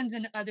it happens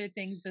in other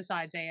things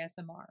besides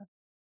ASMR.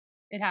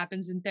 It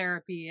happens in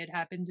therapy, it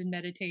happens in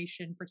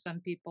meditation for some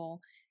people,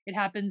 it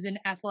happens in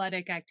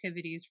athletic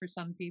activities for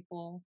some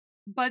people.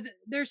 But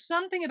there's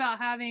something about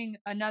having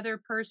another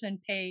person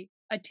pay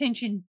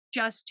attention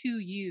just to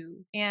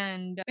you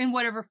and in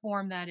whatever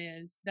form that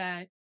is,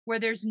 that where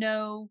there's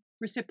no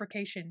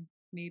reciprocation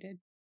needed,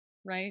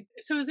 right?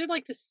 So is there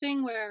like this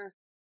thing where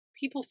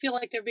people feel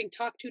like they're being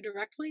talked to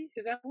directly?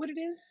 Is that what it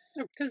is?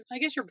 Because I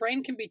guess your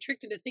brain can be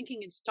tricked into thinking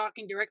it's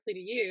talking directly to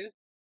you.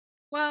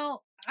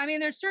 Well, I mean,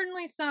 there's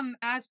certainly some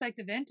aspect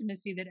of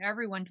intimacy that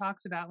everyone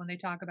talks about when they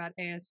talk about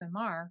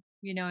ASMR.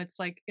 It's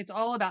like it's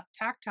all about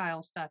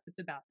tactile stuff. It's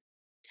about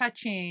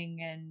touching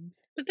and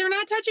But they're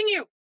not touching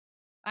you.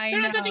 I They're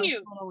know not touching it's you.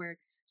 a little weird.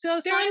 So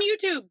They're on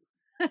YouTube.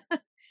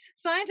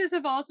 scientists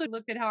have also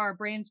looked at how our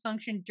brains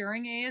function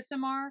during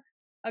ASMR.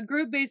 A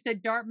group based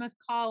at Dartmouth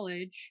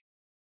College,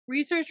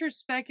 researchers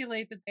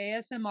speculate that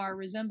ASMR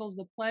resembles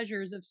the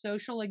pleasures of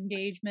social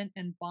engagement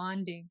and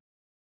bonding.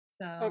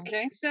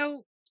 Okay.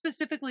 So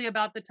specifically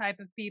about the type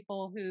of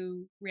people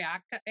who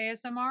react to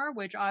ASMR,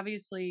 which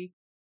obviously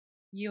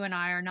you and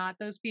I are not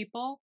those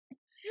people.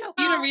 You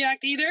don't Well,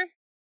 react either?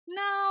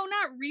 no,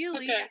 not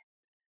really. Okay.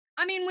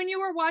 I mean, when you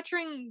were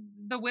watching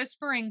the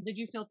whispering, did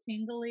you feel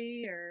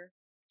tingly or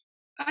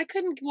I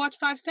couldn't watch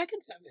 5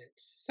 seconds of it.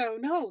 So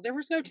no, there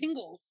was no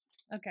tingles.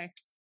 okay?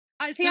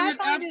 I see. There I was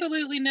find it.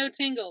 absolutely no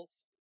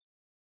tingles.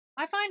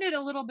 I find it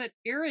a little bit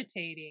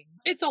irritating.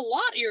 It's a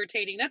lot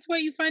irritating. That's why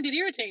you find it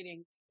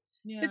irritating.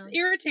 It's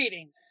Yeah.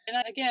 irritating. And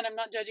again, I'm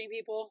not judging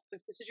people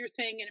if this is your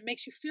thing and it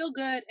makes you feel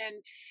good and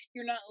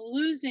you're not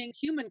losing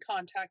human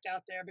contact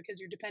out there because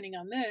you're depending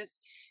on this.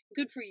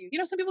 Good for you.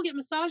 Some people get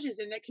massages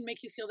and that can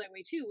make you feel that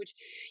way too, which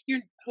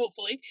you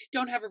hopefully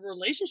don't have a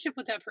relationship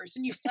with that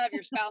person. You still have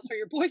your spouse or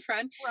your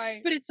boyfriend.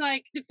 Right. But it's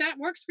like, if that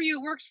works for you,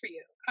 it works for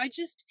you.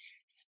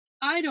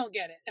 I don't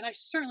get it. And I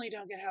certainly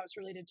don't get how it's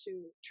related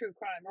to true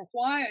crime or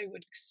why I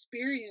would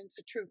experience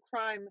a true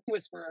crime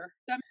whisperer.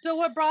 So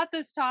what brought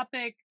this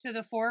topic to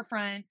the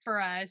forefront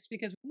for us,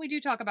 because we do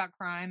talk about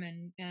crime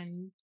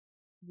and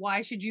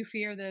why should you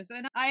fear this?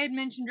 And I had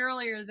mentioned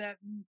earlier that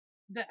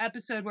the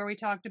episode where we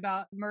talked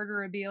about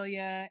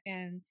murderabilia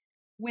and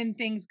when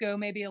things go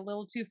maybe a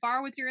little too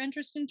far with your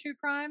interest in true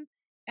crime.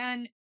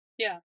 And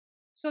Yeah.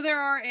 so there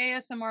are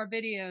ASMR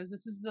videos.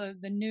 This is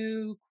the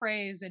new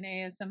craze in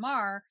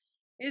ASMR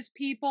is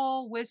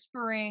people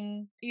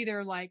whispering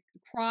either like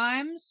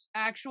crimes,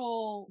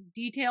 actual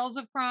details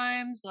of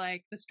crimes,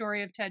 like the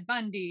story of Ted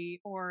Bundy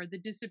or the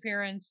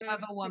disappearance of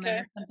a woman Okay.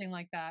 or something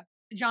like that.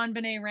 John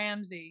Benet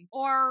Ramsey,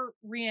 or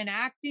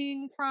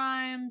reenacting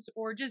crimes,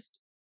 or just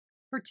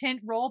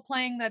pretend role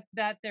playing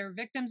that they're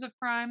victims of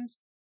crimes,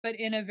 but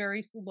in a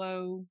very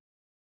low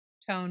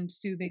toned,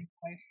 soothing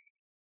voice.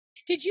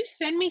 Did you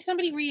send me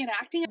somebody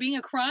reenacting being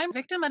a crime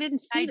victim? I didn't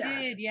see I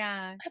that. did,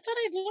 yeah. I thought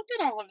I'd looked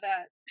at all of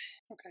that.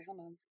 Okay,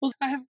 hold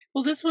on.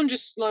 Well, this one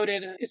just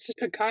loaded. It's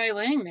a guy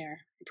laying there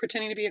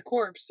pretending to be a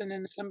corpse, and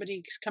then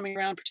somebody's coming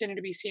around pretending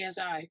to be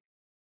CSI.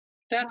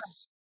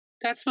 That's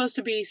that's supposed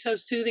to be so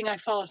soothing I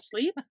fall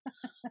asleep.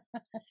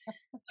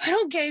 I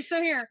don't Okay,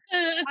 so here,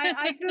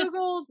 I get.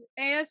 googled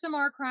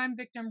ASMR crime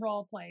victim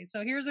role play.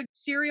 So here's a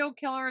serial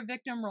killer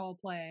victim role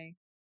play,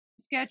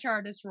 sketch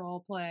artist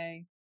role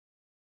play,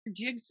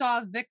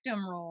 jigsaw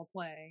victim role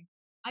play.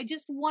 I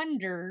just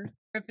wonder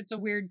if it's a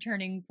weird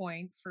turning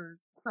point for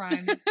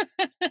crime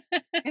Okay,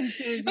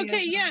 enthusiasm.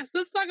 yes,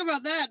 let's talk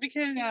about that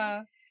because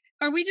Yeah,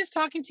 are we just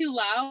talking too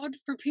loud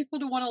for people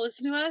to want to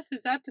listen to us?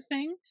 Is that the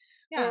thing?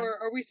 yeah. Or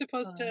are we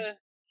supposed Uh, to?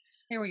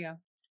 Here we go.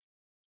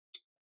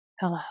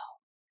 Hello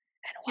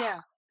and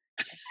Yeah.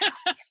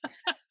 welcome.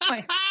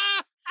 Wait,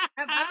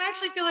 I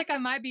actually feel like I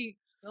might be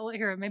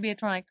here. Maybe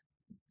it's more like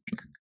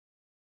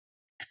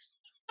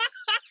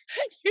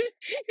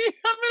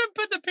I'm gonna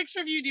put the picture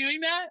of you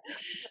doing that.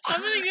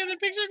 I'm gonna get the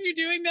picture of you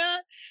doing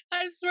that.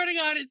 I swear to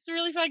God, it's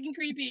really fucking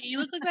creepy. You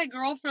look like that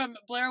girl from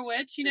Blair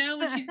Witch,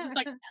 when she's just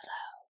like,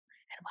 hello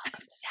and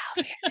welcome to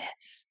Now Fear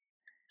This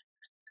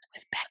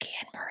with Becky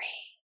and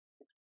Marie.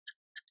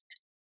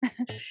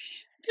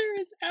 there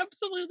is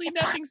absolutely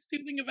nothing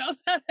soothing about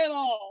that at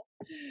all.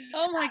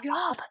 Oh my God.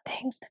 All the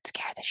things that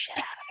scare the shit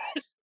out of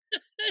us.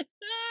 A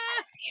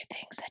few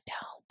things that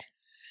don't.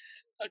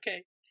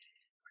 Okay,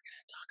 we're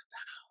gonna talk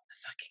about the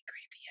fucking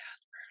creepy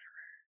ass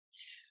murderer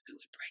who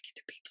would break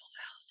into people's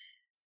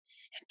houses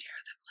and tear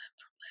them limb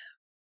from limb.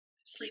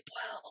 Sleep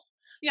well.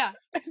 Yeah.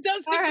 It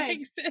doesn't All right.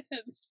 make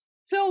sense.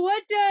 So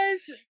what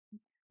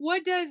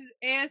does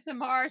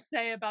ASMR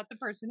say about the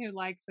person who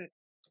likes it?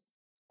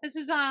 This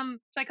is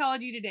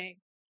Psychology Today.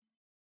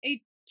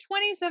 A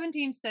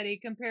 2017 study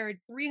compared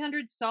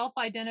 300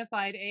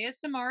 self-identified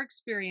ASMR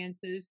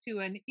experiences to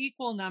an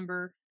equal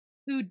number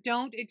who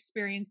don't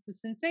experience the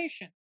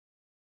sensation.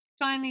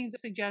 Findings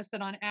suggest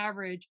that on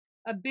average,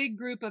 a big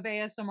group of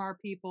ASMR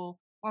people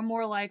are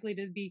more likely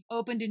to be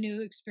open to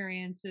new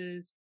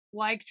experiences,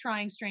 like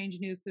trying strange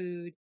new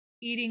food,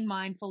 eating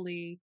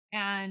mindfully,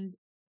 and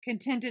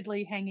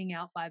contentedly hanging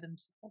out by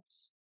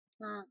themselves.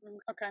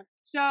 Okay.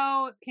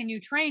 So, can you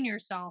train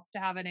yourself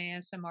to have an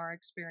ASMR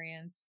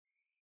experience?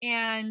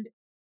 And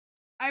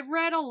I've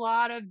read a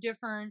lot of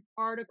different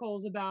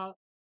articles about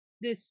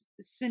this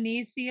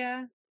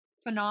synesthesia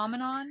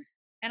phenomenon,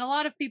 and a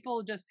lot of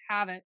people just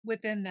have it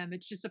within them.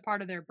 It's just a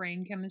part of their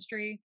brain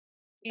chemistry,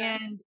 Okay.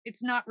 and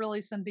it's not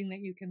really something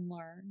that you can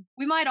learn.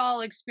 We might all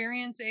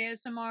experience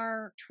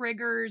ASMR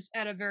triggers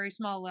at a very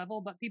small level,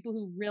 but people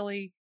who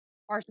really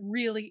are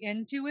really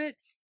into it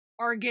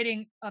are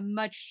getting a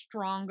much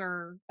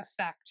stronger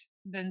effect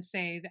than,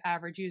 say, the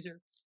average user.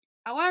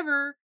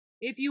 However,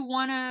 if you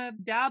want to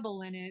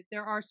dabble in it,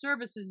 there are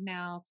services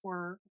now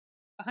for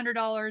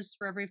 $100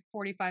 for every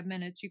 45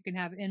 minutes. You can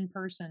have in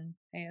person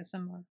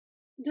ASMR.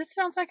 This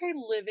sounds like a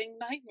living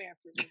nightmare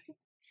for me.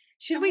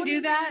 Should And we what do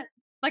is that?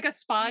 Like a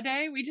spa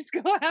day? We just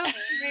go have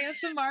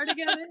ASMR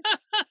together?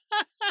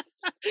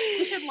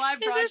 We should live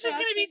There's just broadcast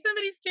going to be it.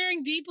 somebody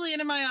staring deeply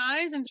into my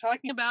eyes and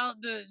talking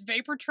about the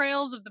vapor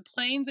trails of the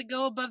planes that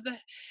go above the.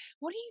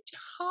 What are you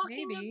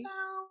talking Maybe.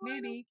 about?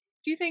 Maybe.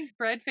 Do you think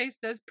Breadface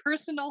does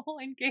personal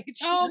engagement?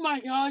 Oh my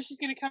gosh, she's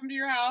going to come to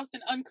your house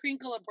and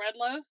uncrinkle a bread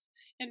loaf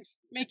and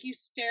make you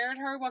stare at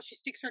her while she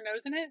sticks her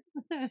nose in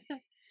it.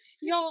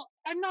 Y'all,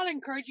 I'm not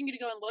encouraging you to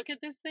go and look at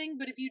this thing,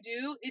 but if you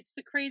do, it's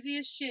the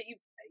craziest shit.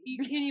 You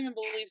can't even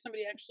believe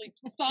somebody actually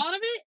thought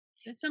of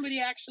it, somebody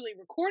actually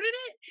recorded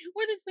it,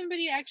 or that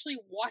somebody actually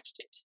watched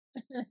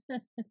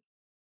it.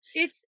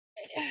 It's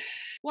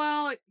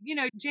Well,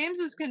 James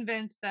is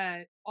convinced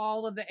that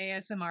all of the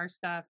ASMR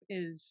stuff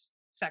is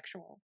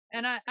sexual.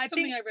 And I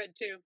something think, I read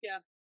too. Yeah.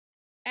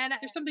 and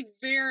There's something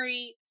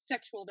very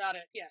sexual about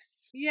it.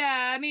 Yes.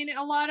 yeah, I mean,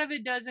 a lot of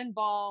it does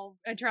involve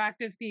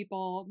attractive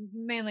people,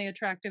 mainly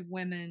attractive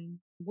women,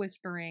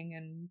 whispering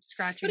and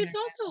scratching But their it's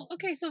also nails.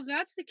 okay, so if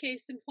that's the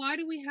case, then why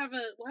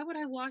would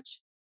I watch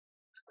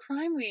a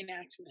crime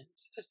reenactment?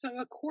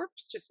 A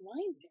corpse just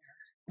lying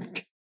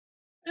there.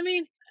 I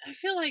mean, I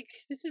feel like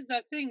this is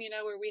that thing,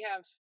 where we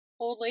have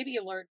old lady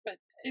alert, but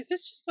is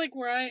this just like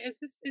where is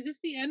this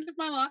the end of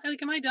my life?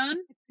 Like, am I done?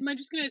 Am I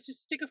just gonna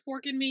just stick a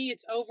fork in me?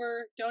 It's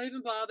over. Don't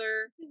even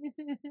bother.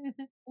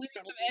 We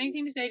don't have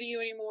anything to say to you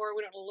anymore.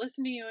 We don't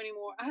listen to you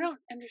anymore. I don't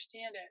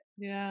understand it.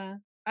 Yeah.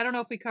 I don't know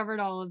if we covered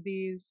all of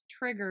these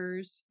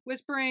triggers.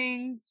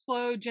 Whispering,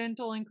 slow,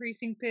 gentle,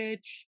 increasing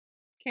pitch,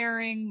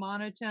 caring,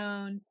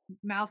 monotone,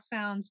 mouth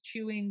sounds,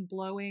 chewing,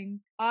 blowing,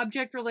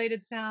 object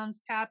related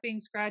sounds, tapping,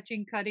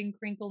 scratching, cutting,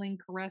 crinkling,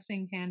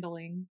 caressing,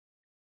 handling.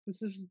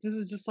 This is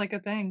just like a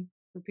thing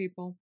for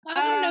people.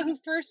 I want to know who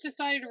first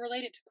decided to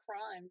relate it to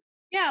crime.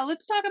 Yeah,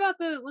 let's talk about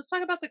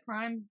the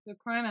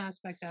crime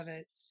aspect of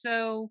it.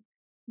 So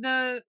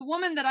the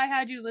woman that I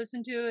had you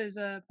listen to is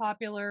a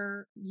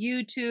popular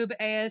YouTube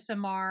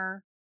ASMR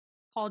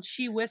called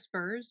She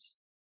Whispers.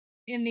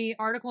 In the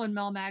article in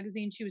Mel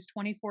magazine, she was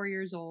 24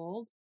 years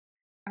old.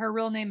 Her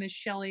real name is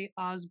Shelley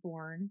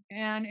Osborne,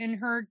 and in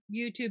her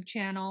YouTube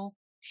channel,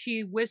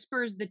 she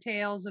whispers the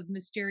tales of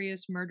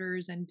mysterious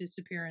murders and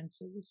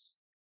disappearances.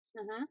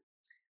 Mm-hmm.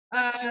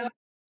 That's Uh,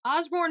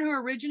 Osborne, who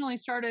originally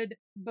started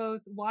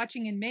both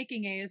watching and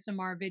making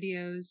ASMR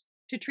videos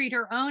to treat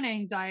her own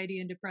anxiety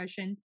and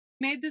depression,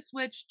 made the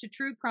switch to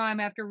true crime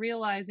after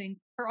realizing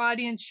her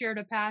audience shared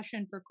a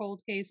passion for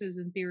cold cases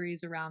and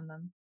theories around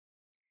them.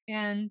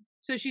 And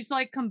so she's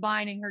like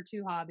combining her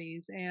two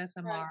hobbies, right.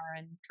 ASMR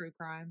and true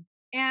crime.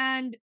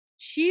 And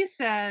she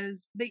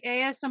says the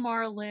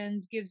ASMR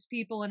lens gives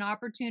people an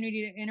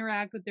opportunity to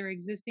interact with their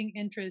existing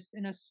interest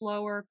in a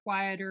slower,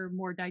 quieter,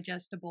 more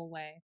digestible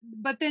way.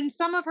 But then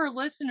some of her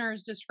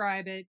listeners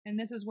describe it, and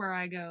this is where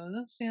I go,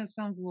 this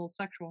sounds a little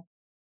sexual.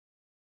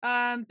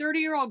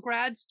 30-year-old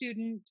grad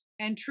student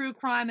and true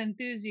crime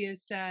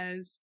enthusiast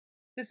says,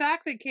 the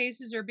fact that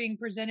cases are being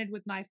presented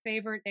with my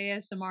favorite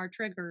ASMR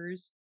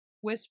triggers,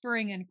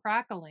 whispering and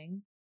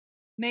crackling,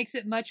 makes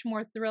it much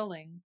more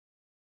thrilling.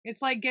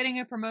 It's like getting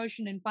a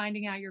promotion and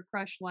finding out your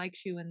crush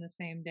likes you in the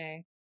same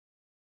day.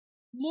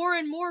 More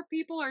and more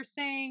people are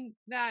saying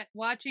that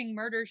watching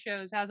murder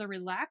shows has a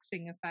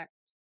relaxing effect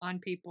on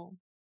people.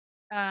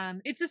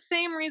 It's the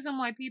same reason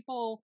why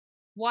people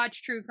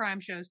watch true crime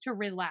shows, to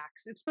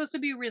relax. It's supposed to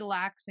be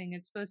relaxing.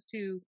 It's supposed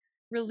to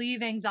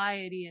relieve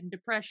anxiety and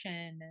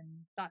depression and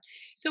thought.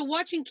 So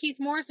watching Keith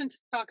Morrison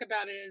talk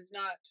about it is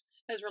not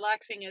as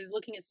relaxing as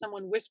looking at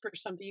someone whisper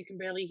something you can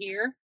barely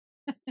hear.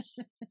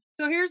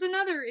 So here's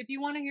another, if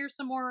you want to hear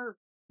some more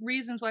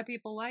reasons why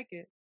people like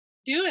it.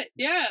 Do it.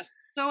 Yeah.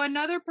 So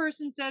another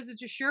person says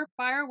it's a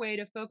surefire way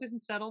to focus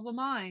and settle the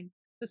mind.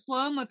 The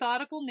slow,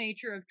 methodical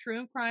nature of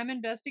true crime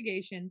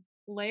investigation,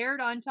 layered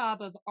on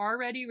top of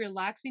already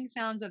relaxing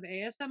sounds of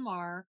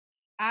ASMR,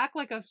 act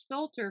like a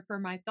filter for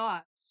my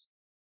thoughts.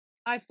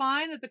 I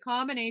find that the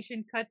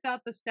combination cuts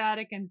out the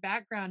static and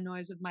background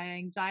noise of my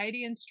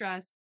anxiety and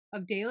stress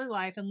of daily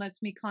life and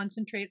lets me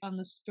concentrate on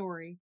the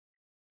story.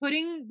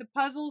 Putting the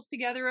puzzles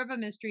together of a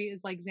mystery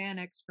is like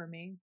Xanax for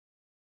me.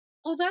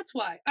 Oh, that's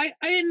why. I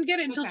didn't get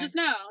it until Okay. just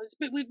now.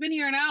 We've been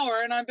here an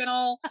hour and I've been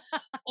all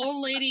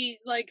old lady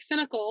like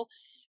cynical.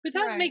 But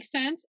that Right. makes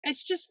sense.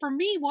 It's just for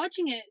me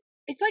watching it,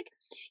 it's like,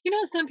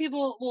 some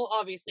people, well,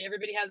 obviously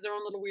everybody has their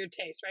own little weird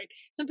taste, right?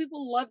 Some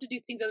people love to do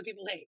things other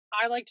people hate.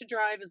 I like to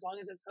drive as long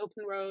as it's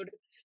open road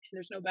and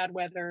there's no bad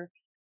weather.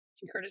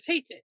 And Curtis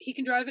hates it. He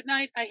can drive at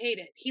night. I hate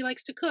it. He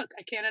likes to cook.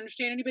 I can't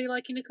understand anybody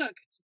liking to cook.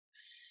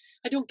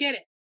 I don't get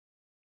it.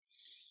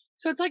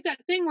 So it's like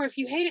that thing where if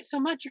you hate it so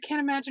much, you can't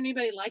imagine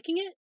anybody liking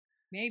it.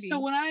 So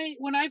Maybe.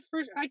 when I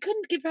first, I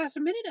couldn't get past a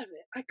minute of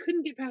it. I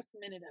couldn't get past a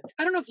minute of it.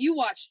 I don't know if you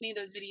watched any of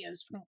those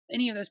videos from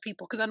any of those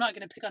people because I'm not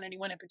going to pick on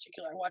anyone in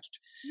particular. I watched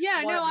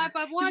Yeah, one no, of them.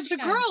 I've It's just watched a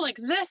them. girl like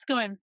this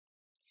going,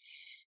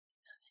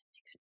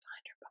 they couldn't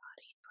find her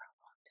body for a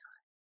long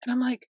time, and I'm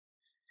like,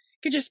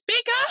 could you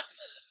speak up?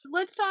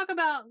 Let's talk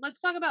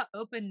about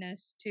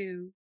openness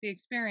to the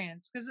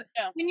experience because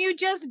Yeah, when you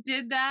just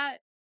did that,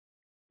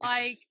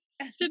 like,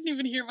 didn't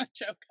even hear my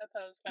joke. I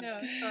thought it was funny.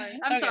 no, sorry,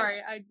 I'm Okay,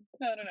 sorry. I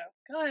no.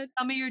 Go ahead.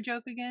 Tell me your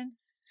joke again.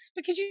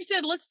 Because you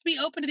said let's be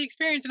open to the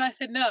experience, and I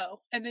said no,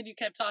 and then you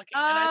kept talking,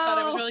 and I thought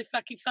it was Oh, really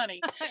fucking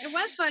funny. it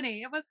was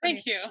funny. It was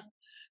Thank funny. you.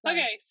 Sorry.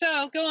 Okay,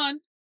 so go on.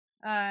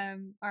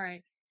 All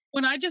right.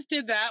 When I just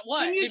did that,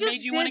 When what? you It made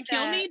just you want did to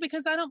kill that, me?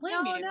 Because I don't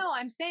blame no, you. no,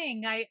 I'm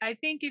saying I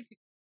think if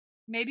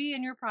maybe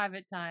in your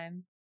private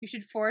time, you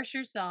should force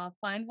yourself,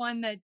 find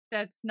one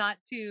that's not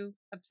too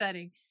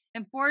upsetting,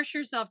 and force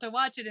yourself to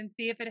watch it and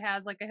see if it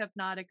has like a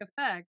hypnotic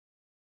effect.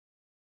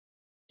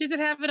 Does it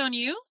have it on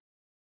you?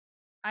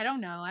 I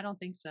don't know. I don't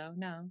think so.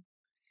 No.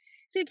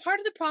 See, part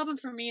of the problem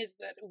for me is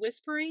that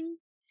whispering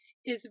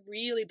is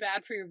really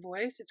bad for your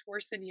voice. It's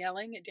worse than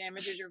yelling. It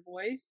damages your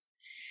voice.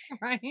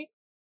 Right?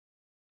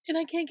 And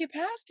I can't get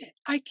past it.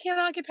 I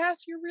cannot get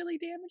past you're really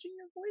damaging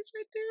your voice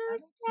right there. That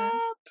makes sense.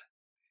 Stop.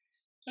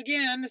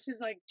 Again, this is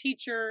like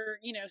teacher,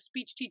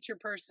 speech teacher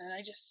person.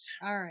 I just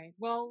All right.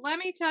 Well, let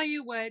me tell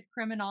you what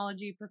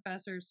criminology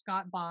professor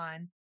Scott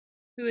Bond,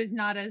 who is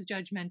not as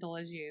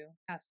judgmental as you,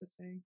 has to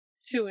say.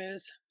 who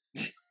is.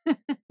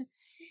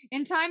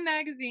 In Time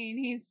magazine,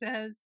 he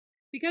says,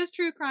 because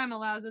true crime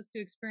allows us to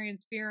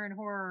experience fear and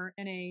horror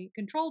in a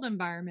controlled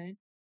environment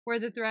where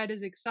the threat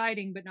is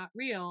exciting but not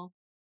real,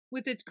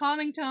 with its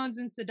calming tones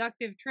and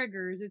seductive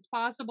triggers, it's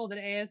possible that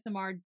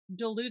ASMR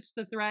dilutes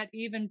the threat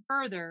even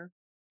further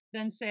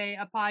than, say,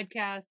 a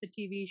podcast, a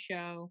TV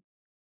show.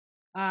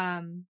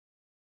 Um,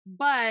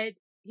 but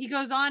he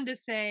goes on to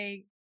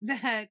say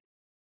that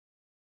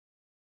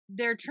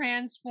they're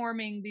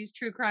transforming these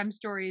true crime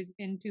stories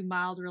into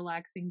mild,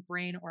 relaxing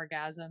brain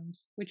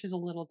orgasms, which is a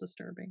little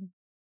disturbing.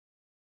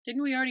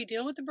 Didn't we already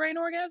deal with the brain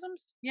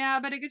orgasms? Yeah,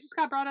 but it just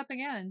got brought up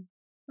again.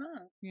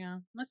 Oh, Yeah,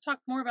 let's talk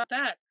more about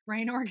that.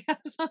 brain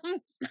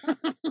orgasms.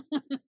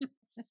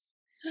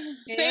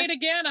 Say Yeah, it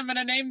again. I'm going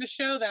to name the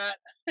show that.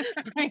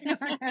 brain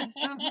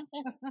orgasms.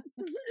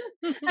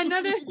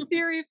 Another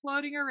theory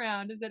floating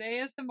around is that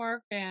ASMR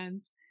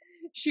fans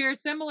share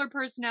similar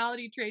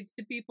personality traits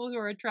to people who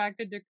are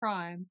attracted to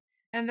crime,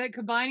 and that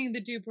combining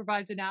the two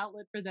provides an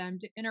outlet for them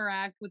to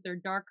interact with their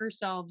darker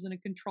selves in a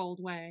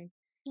controlled way.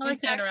 I In like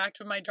to fact, interact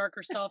with my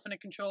darker self in a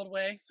controlled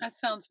way. That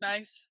sounds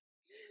nice.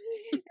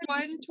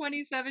 one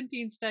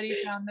 2017 study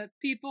found that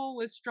people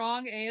with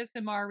strong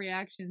ASMR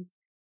reactions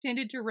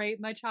tended to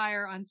rate much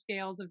higher on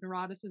scales of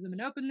neuroticism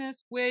and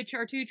openness, which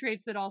are two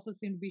traits that also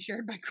seem to be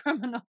shared by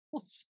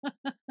criminals.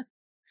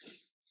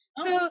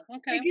 Oh, So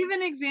they okay. give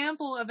an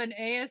example of an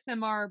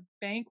ASMR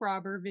bank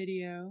robber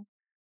video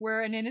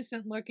where an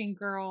innocent looking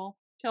girl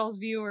tells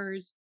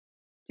viewers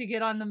to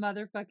get on the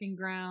motherfucking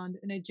ground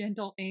in a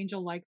gentle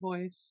angel like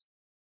voice.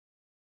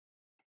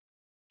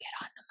 Get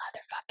on the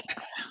motherfucking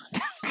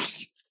ground.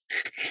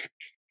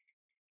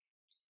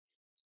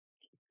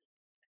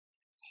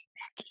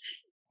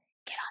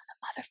 Get on the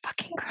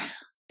motherfucking ground.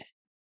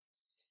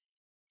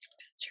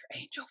 It's your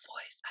angel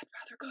voice. I'd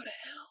rather go to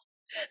hell.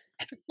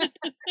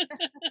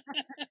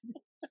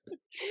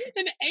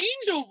 An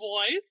angel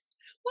voice?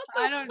 What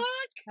the I don't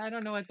fuck? I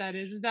don't know what that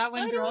is. Is that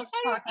when I girls don't,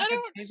 I don't, talk I like a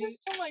don't, baby? just,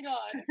 oh my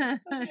God.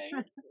 Okay.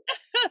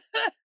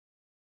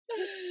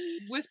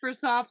 Whisper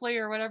Softly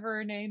or whatever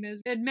her name is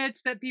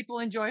admits that people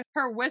enjoy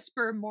her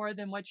whisper more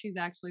than what she's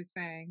actually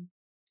saying.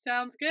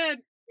 Sounds good.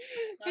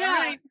 All Yeah.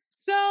 right.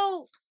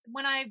 So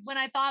when I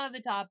thought of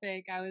the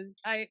topic, I was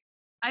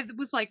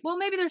like, well,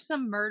 maybe there's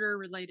some murder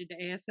related to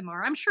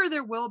ASMR. I'm sure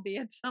there will be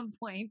at some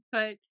point,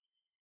 but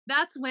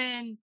that's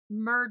when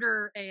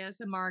murder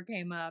ASMR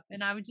came up,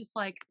 and I was just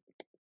like,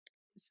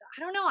 I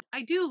don't know.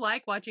 I do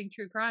like watching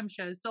true crime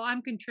shows, so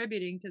I'm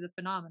contributing to the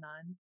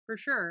phenomenon for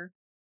sure.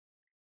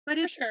 But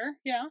For it's sure.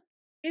 Yeah.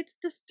 it's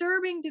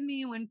disturbing to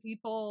me when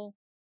people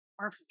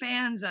are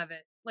fans of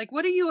it. Like,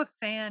 what are you a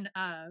fan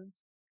of?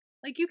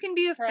 Like you can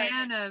be a Right.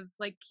 fan of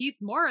like Keith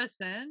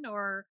Morrison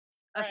or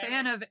a Right.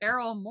 fan of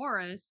Errol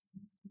Morris,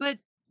 but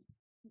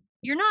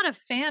you're not a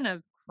fan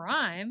of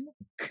crime.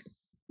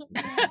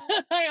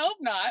 I hope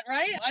not,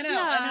 right? I know, I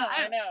Yeah, know,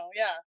 I know.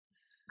 Yeah.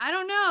 I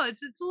don't know.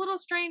 It's a little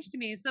strange to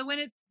me. So when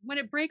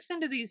it breaks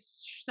into these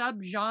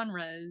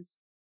subgenres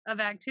of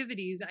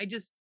activities, I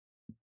just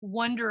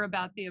wonder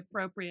about the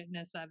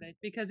appropriateness of it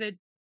because it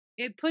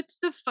puts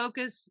the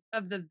focus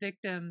of the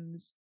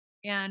victims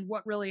and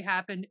what really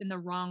happened in the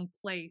wrong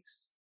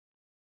place.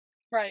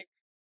 Right.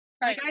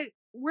 Like Right.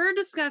 we're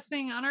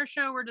discussing on our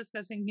show, we're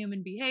discussing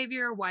human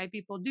behavior, why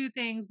people do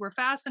things. We're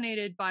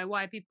fascinated by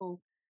why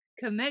people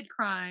commit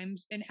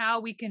crimes and how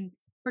we can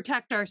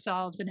protect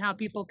ourselves and how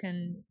people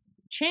can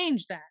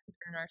change that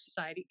in our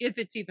society if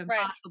it's even Right.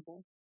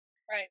 possible.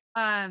 Right.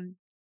 Um,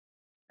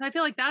 I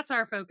feel like that's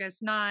our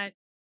focus, not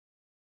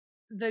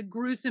the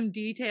gruesome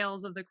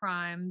details of the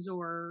crimes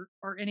or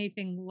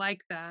anything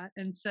like that.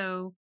 And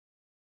so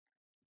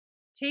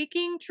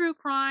taking true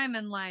crime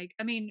and like,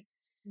 I mean,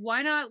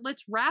 why not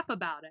let's rap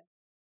about it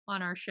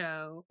on our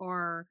show,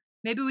 or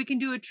maybe we can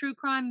do a true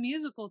crime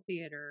musical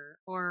theater,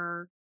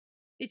 or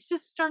it's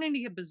just starting to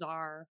get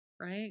bizarre,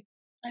 right?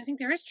 I think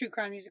there is true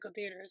crime musical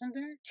theater, isn't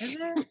there? Is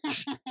there?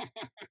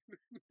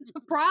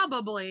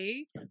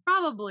 Probably.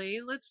 Probably.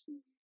 Let's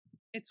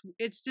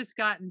it's just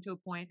gotten to a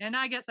point, and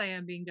I guess I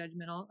am being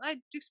judgmental. I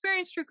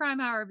experience true crime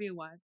however you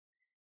want,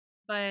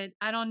 but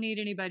I don't need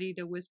anybody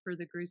to whisper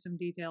the gruesome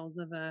details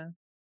of a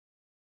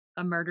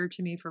murder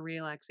to me for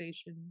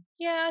relaxation.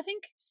 Yeah, I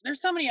think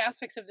there's so many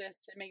aspects of this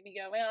that make me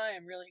go, "Man, I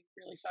am really,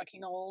 really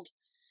fucking old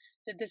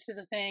that this is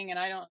a thing, and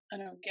I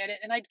don't get it."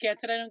 And I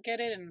get that I don't get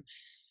it, and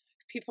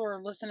people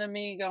are listening to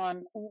me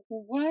going,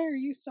 Why are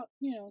you so,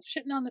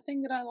 shitting on the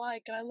thing that I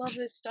like? And I love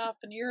this stuff,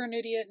 and you're an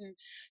idiot." And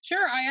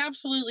sure, I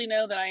absolutely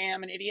know that I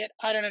am an idiot.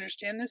 I don't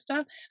understand this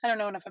stuff. I don't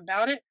know enough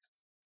about it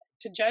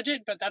to judge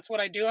it, but that's what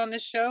I do on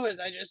this show is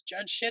I just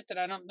judge shit that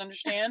I don't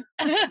understand.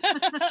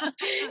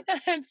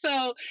 And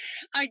so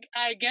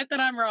I get that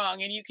I'm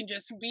wrong, and you can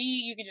just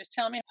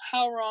tell me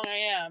how wrong I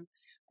am.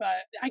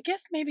 But I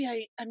guess maybe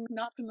I'm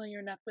not familiar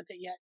enough with it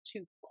yet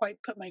to quite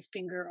put my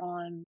finger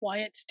on why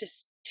it's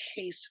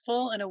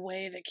distasteful in a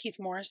way that Keith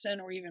Morrison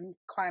or even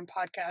crime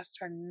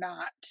podcasts are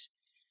not.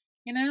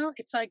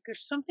 It's like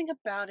there's something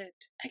about it.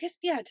 I guess,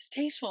 yeah,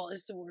 distasteful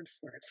is the word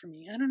for it for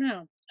me. I don't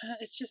know.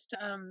 It's just,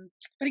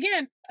 but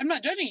again, I'm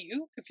not judging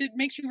you. If it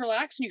makes you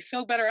relax and you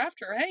feel better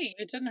after, hey,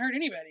 it doesn't hurt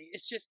anybody.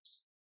 It's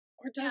just,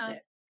 or does Yeah.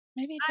 it?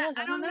 Maybe it does.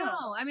 I I don't don't know.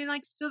 know. I mean,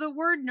 like, so the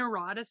word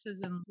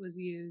neuroticism was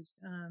used.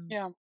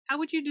 Yeah. How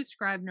would you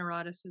describe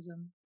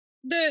neuroticism?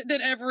 That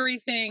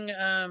everything,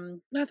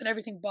 not that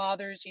everything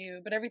bothers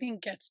you, but everything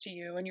gets to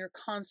you and you're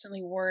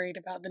constantly worried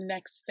about the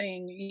next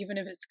thing, even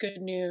if it's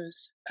good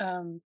news.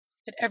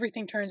 That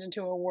everything turns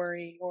into a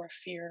worry or a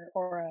fear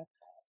or a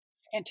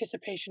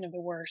anticipation of the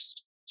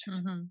worst,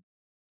 Hmm.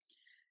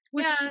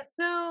 which, Yeah.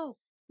 So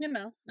you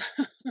know,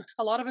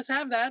 a lot of us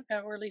have that,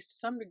 or at least to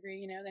some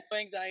degree, they have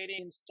anxiety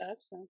and stuff.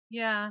 So,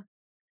 yeah.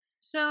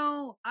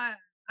 So I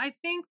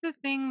think the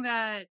thing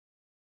that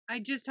I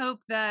just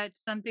hope that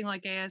something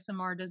like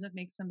ASMR doesn't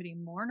make somebody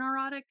more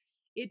neurotic.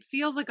 It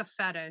feels like a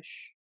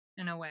fetish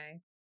in a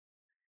way.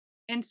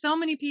 And so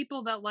many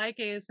people that like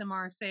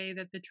ASMR say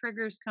that the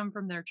triggers come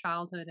from their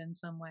childhood in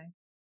some way.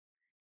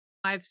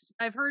 I've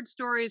heard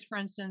stories, for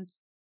instance,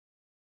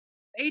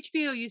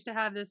 HBO used to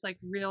have this like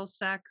real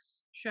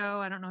sex show.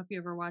 I don't know if you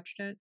ever watched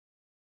it,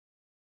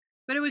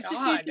 but it was just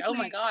God, oh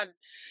my basically God.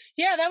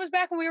 Yeah, that was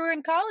back when we were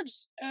in college.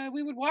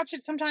 We would watch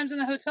it sometimes in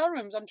the hotel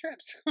rooms on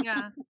trips.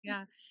 yeah,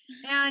 yeah.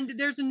 And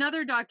there's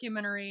another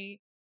documentary.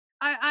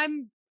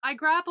 I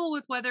grapple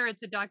with whether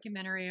it's a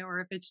documentary or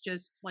if it's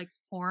just like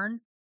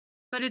porn,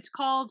 but it's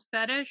called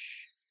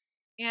Fetish,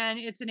 and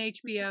it's an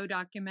HBO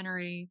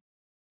documentary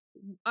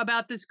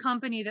about this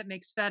company that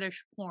makes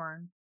fetish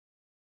porn,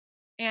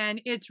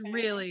 and it's Okay.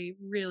 really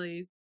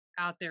really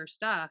out there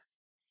stuff.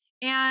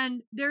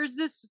 And there's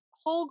this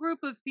whole group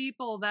of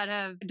people that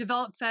have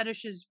developed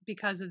fetishes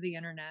because of the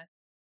internet,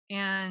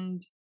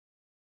 and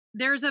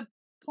there's a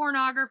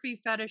pornography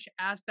fetish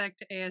aspect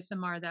to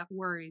ASMR that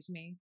worries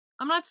me.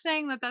 I'm not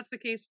saying that that's the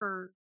case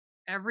for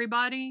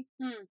everybody,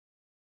 Hmm.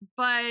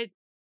 but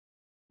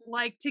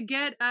like to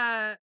get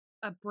a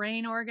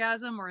brain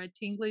orgasm or a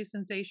tingly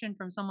sensation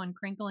from someone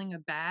crinkling a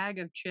bag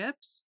of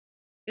chips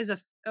is a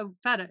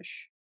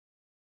fetish,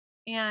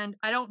 and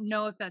I don't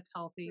know if that's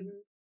healthy.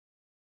 Mhm.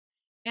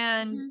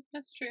 And Mhm.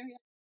 That's true.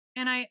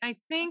 Yeah, I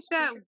think that's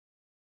very that true.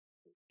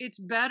 it's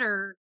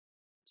better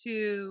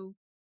to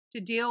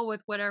deal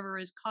with whatever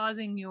is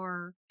causing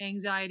your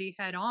anxiety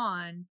head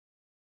on,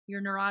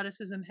 your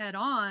neuroticism head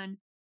on,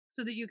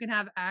 so that you can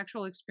have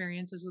actual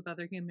experiences with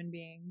other human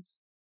beings.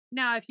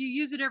 Now, if you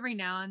use it every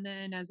now and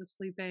then as a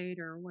sleep aid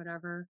or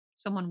whatever,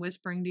 someone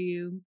whispering to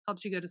you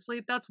helps you go to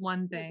sleep, that's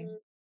one thing. Mhm.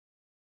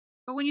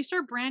 But when you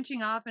start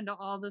branching off into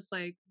all this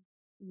like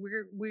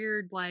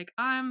weird like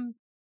I'm,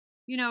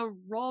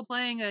 role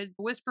playing a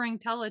whispering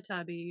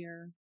Teletubby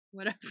or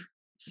whatever,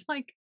 it's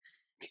like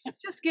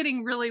it's just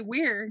getting really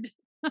weird.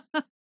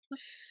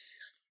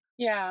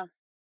 Yeah.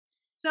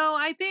 So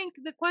I think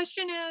the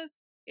question is,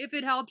 if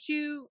it helps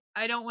you,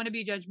 I don't want to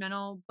be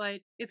judgmental,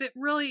 but if it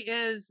really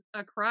is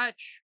a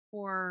crutch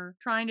for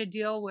trying to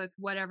deal with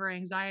whatever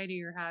anxiety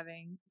you're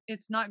having,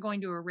 it's not going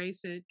to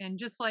erase it. And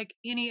just like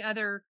any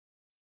other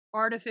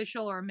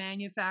artificial or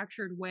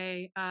manufactured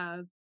way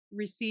of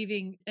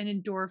receiving an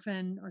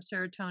endorphin or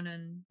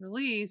serotonin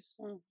release,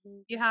 Hmm.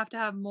 you have to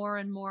have more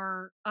and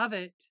more of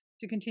it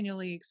to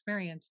continually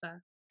experience that.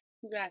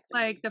 Exactly.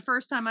 Like the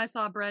first time I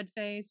saw Bread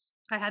Face,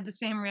 I had the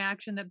same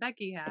reaction that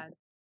Becky had.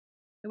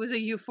 It was a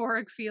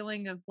euphoric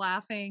feeling of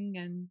laughing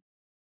and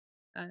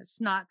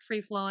snot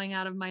free flowing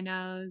out of my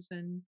nose.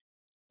 And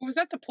Was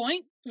that the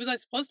point? Was I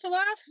supposed to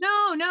laugh?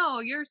 no, no,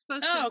 you're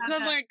supposed to Oh, because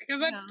have I was that, like, because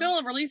you that know.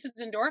 still releases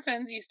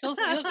endorphins. You still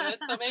feel good,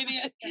 so maybe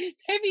it,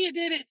 maybe it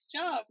did its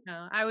job.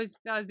 No, I was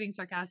being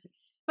sarcastic.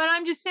 But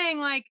I'm just saying,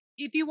 like,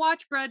 if you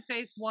watch Bread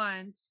Face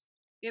once,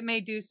 it may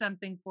do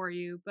something for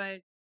you.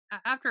 But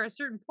after a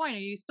certain point, are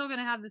you still going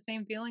to have the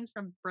same feelings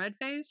from Bread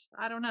Face?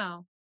 I don't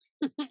know.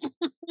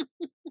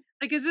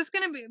 Like, is this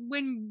gonna be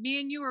when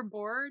me and you are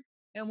bored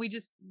and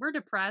we're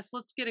depressed,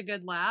 let's get a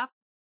good laugh?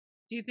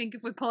 Do you think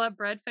if we pull up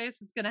Bread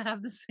Face, it's gonna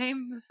have the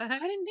same I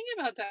effect? didn't think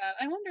about that.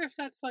 I wonder if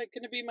that's like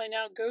going to be my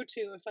now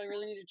go-to if I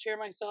really need to cheer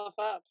myself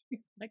up.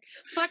 Like,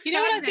 fuck You know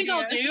cat what I think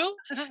I'll videos.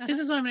 do? This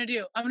is what I'm going to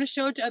do. I'm going to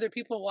show it to other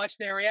people, watch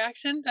their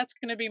reaction. That's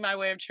going to be my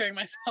way of cheering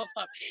myself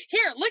up.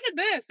 Here, look at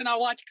this, and I'll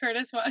watch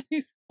Curtis while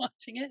he's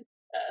watching it,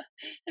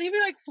 and he'll be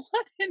like,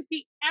 "What in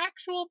the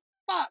actual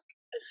fuck?"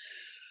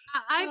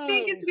 I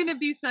think it's Oh, gonna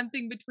be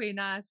something between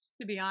us,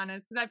 to be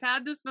honest, because I've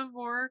had this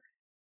before.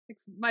 Like,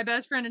 my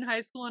best friend in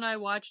high school and I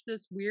watched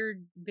this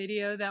weird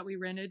video that we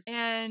rented,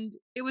 and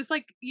it was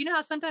like, you know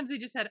how sometimes they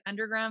just had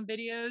underground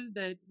videos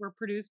that were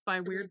produced by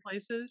mhm. weird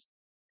places?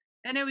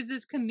 And it was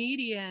this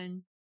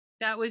comedian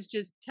that was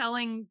just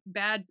telling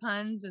bad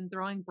puns and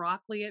throwing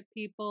broccoli at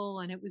people,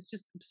 and it was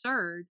just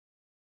absurd.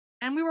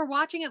 And we were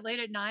watching it late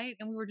at night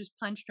and we were just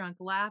punch drunk,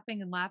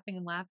 laughing and laughing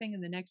and laughing.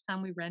 And the next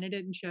time we rented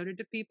it and showed it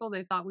to people,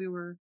 they thought we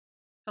were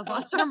had Oh.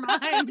 lost our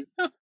minds.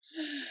 So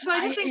I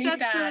I just think hate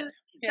that.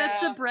 that's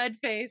the Yeah. bread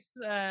face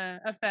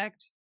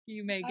effect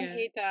you may I get.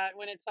 hate that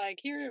when it's like,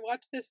 "Here,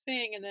 watch this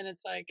thing," and then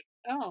it's like,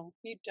 "Oh,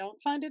 you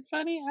don't find it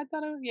funny? I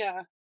thought it."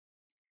 Yeah.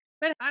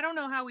 But I don't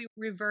know how we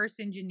reverse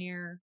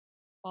engineer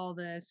all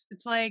this.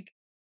 It's like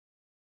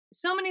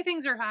so many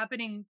things are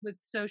happening with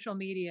social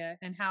media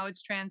and how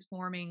it's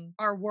transforming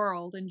our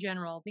world in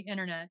general, the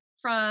internet.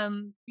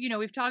 From,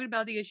 we've talked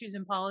about the issues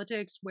in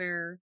politics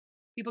where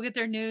people get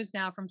their news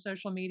now from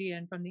social media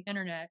and from the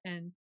internet,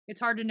 and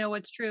it's hard to know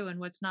what's true and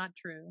what's not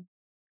true.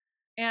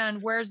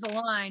 And where's the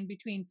line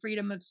between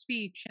freedom of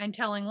speech and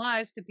telling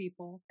lies to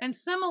people? And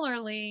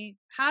similarly,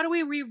 how do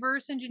we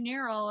reverse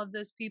engineer all of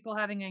this people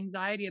having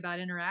anxiety about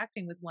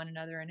interacting with one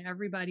another and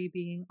everybody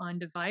being on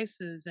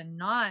devices and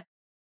not?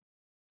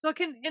 So it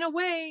can, in a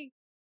way,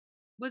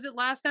 was it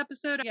last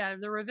episode? Yeah,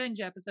 the revenge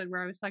episode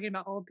where I was talking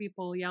about old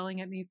people yelling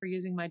at me for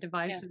using my Yeah.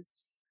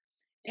 devices.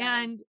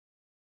 Yeah. And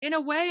in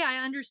a way, I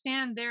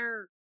understand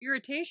their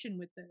irritation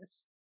with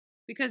this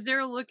because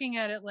they're looking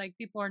at it like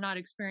people are not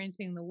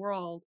experiencing the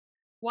world.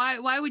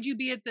 Why would you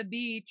be at the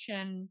beach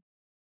and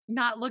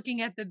not looking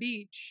at the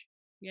beach?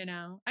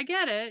 I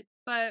get it,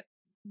 but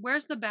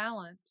where's the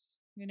balance?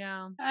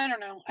 I don't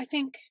know. I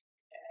think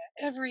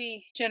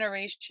every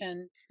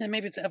generation, and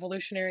maybe it's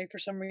evolutionary for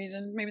some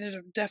reason, maybe there's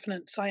a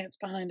definite science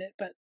behind it,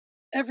 but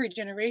every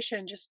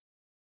generation just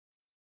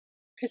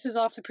pisses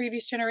off the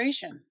previous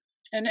generation.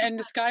 And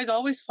the sky's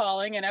always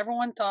falling, and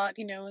everyone thought,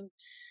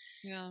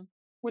 Yeah,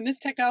 when this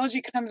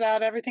technology comes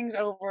out, everything's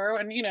over.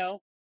 And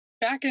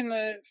back in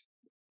the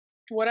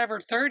whatever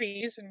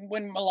 30s, and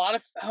when a lot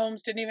of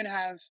homes didn't even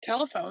have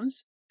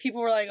telephones,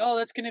 people were like, "Oh,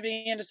 that's going to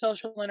be into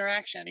social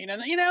interaction."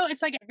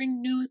 It's like every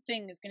new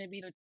thing is going to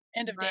be the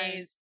end of right.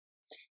 days.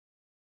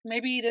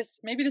 Maybe this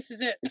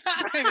is it.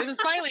 Maybe this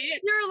is finally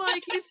it. You're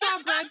like, you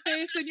saw bread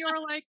face and you were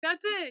like,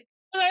 that's it.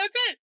 That's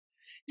it.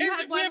 You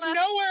had We one have last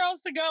nowhere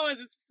else to go as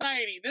a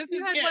society. This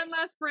you is had it. one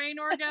last brain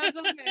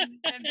orgasm,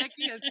 and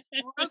Becky has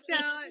stroked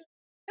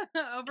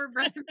out over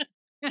bread.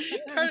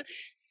 Cur-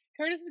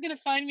 Curtis is gonna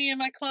find me in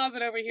my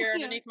closet over here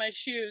Yeah, underneath my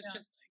shoes, yeah.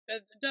 just like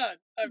that's done.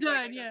 I'm like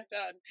Done, yeah. just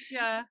done,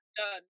 Yeah.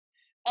 done.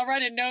 I'll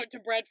write a note to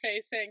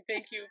Breadface saying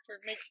thank you for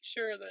making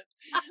sure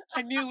that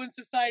I knew when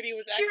society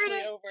was You're actually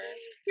gonna over.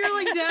 you're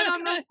like dead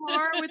on the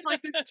floor with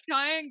like this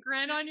giant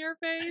grin on your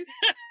face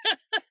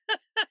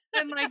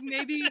and like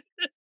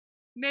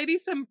maybe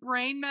some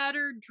brain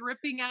matter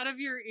dripping out of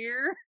your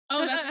ear.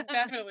 Oh, that's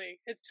definitely.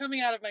 It's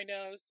coming out of my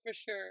nose for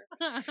sure.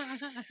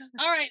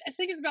 All right, I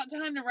think it's about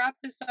time to wrap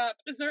this up.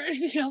 Is there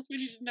anything else we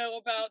need to know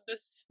about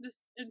this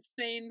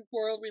insane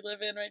world we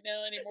live in right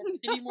now?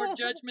 Any more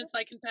judgments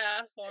I can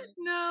pass on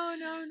No,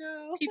 no,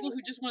 no. people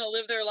who just want to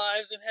live their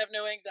lives and have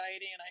no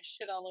anxiety, and I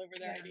shit all over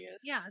their Yeah. ideas.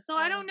 Yeah. So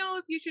I don't know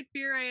if you should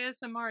fear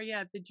ASMR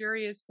yet. The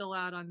jury is still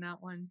out on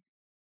that one.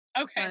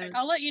 Okay, But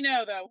I'll let you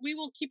know though. We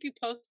will keep you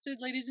posted,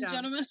 ladies and yeah.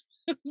 gentlemen.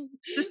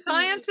 The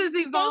science is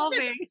Posted.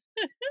 evolving.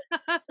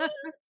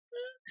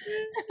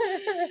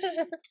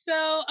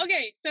 So,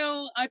 okay,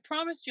 so I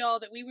promised y'all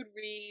that we would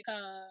read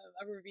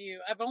a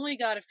review. I've only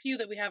got a few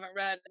that we haven't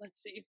read.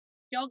 Let's see.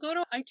 Y'all go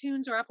to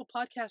iTunes or Apple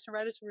Podcasts and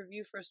write us a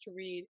review for us to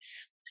read.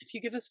 If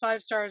you give us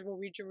 5 stars, we'll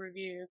read your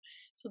review.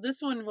 So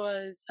this one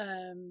was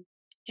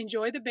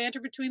enjoy the banter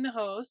between the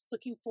hosts.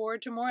 Looking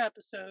forward to more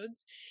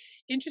episodes.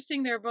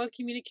 Interesting, they're both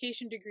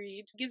communication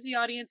degreed. Gives the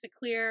audience a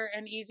clear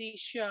and easy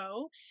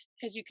show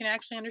as you can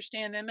actually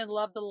understand them and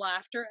love the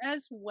laughter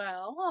as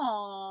well.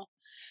 Aww.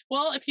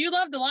 Well, if you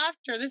love the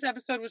laughter, this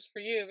episode was for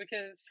you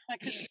because I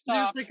couldn't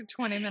stop. There's like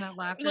a 20-minute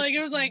laughter. Like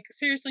it was like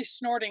seriously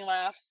snorting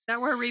laughs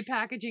that we're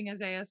repackaging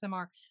as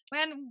ASMR.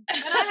 When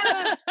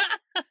I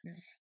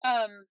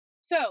have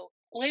so,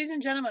 ladies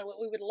and gentlemen,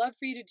 what we would love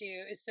for you to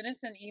do is send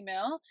us an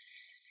email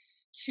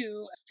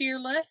to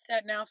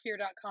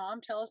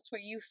fearless@nowfear.com. Tell us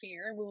what you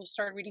fear, and we will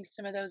start reading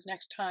some of those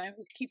next time.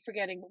 We keep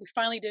forgetting, but we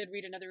finally did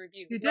read another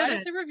review. You Write did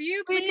us a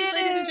review, please,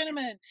 ladies and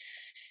gentlemen.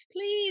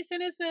 Please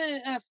send us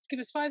give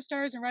us 5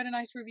 stars and write a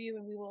nice review,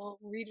 and we will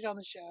read it on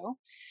the show.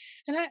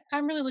 And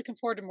I'm really looking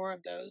forward to more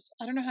of those.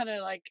 I don't know how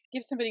to like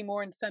give somebody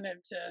more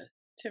incentive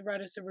to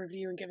write us a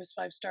review and give us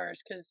 5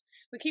 stars because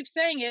we keep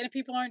saying it and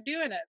people aren't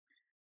doing it.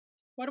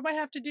 What do I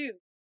have to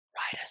do?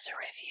 Write us a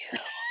review.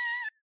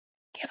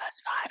 Give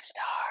us 5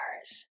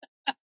 stars.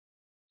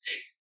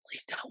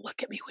 Please don't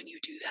look at me when you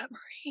do that,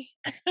 Marie.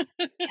 I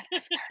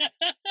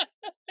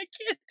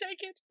can't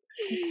take it.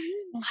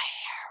 My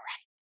hair,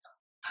 right?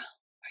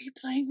 Are you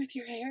playing with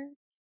your hair?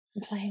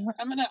 I'm playing with.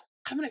 I'm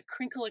gonna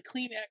crinkle a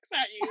Kleenex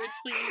at you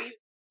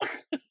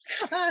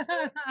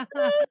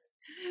until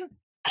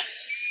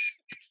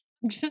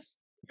Just.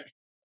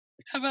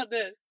 How about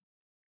this?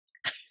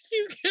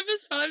 You give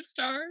us 5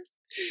 stars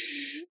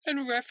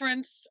and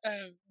reference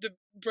the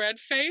bread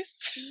face,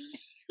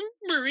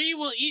 Marie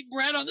will eat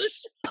bread on the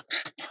show.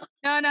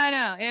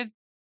 No.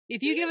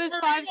 If you give us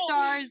Marie 5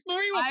 stars,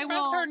 Marie will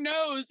press her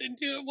nose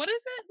into it. What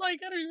is it?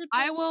 Like I don't even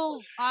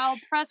know. I'll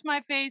press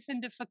my face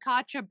into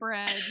focaccia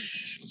bread.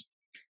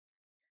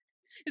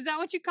 Is that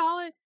what you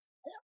call it?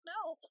 I don't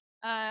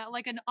know.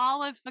 Like an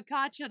olive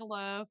focaccia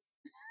loaf.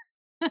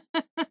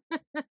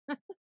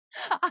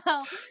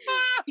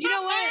 You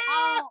know what?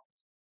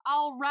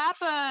 I'll wrap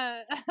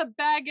a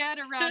baguette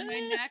around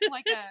my neck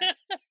like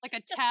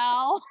a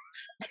towel.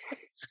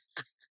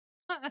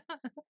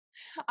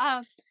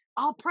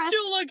 I'll press.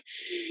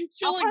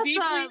 She'll look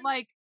deeply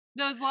like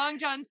those Long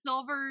John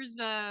Silver's.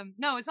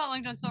 No, it's not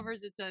Long John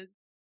Silver's. It's a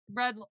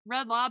Red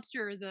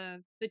Lobster.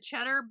 The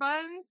cheddar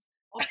buns.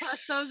 I'll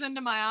press those into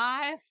my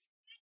eyes.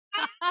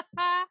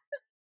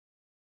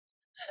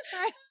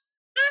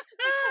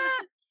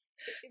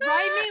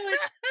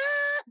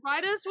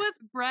 Write us with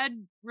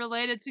bread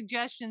related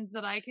suggestions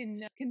that I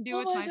can do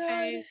with my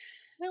face.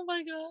 Oh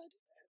my god.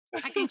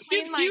 I can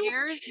clean my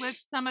ears with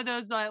some of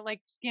those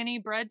like skinny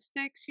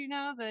breadsticks, you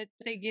know, that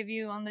they give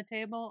you on the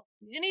table.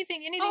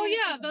 Anything. Oh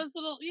yeah, those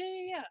little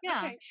yeah.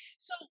 Okay.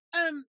 So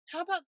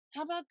how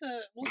about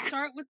we'll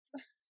start with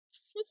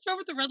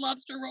the Red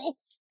Lobster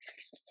rolls.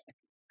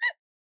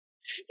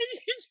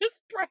 You're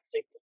just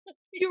pressing.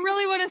 You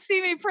really want to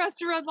see me press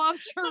Red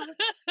Lobster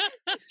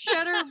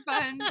cheddar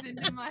buns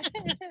into my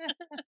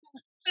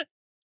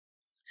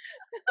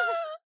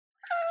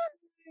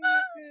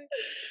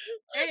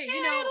Hey,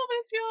 you know,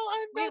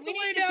 I'm about to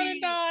lay down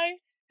and die.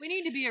 We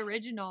need to be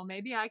original.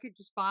 Maybe I could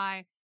just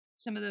buy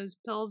some of those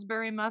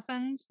Pillsbury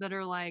muffins that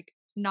are like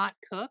not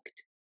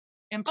cooked.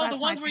 And the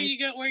ones where you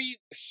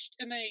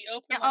and they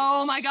open. Yeah,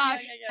 oh my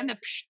gosh! Yeah. And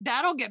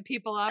that'll get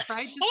people up,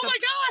 right? Just my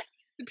god!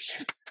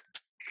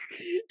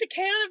 The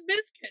can of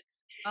biscuits.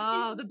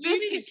 Oh, the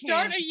biscuit. You need to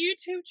start a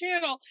YouTube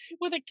channel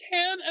with a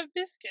can of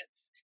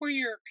biscuits where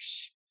you're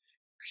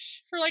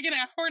for like an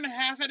hour and a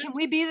half. And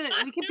we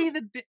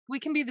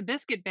can be the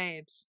biscuit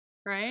babes,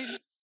 right?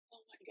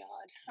 Oh my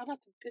god! How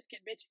about the biscuit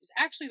bitches?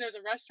 Actually, there's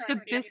a restaurant.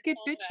 The biscuit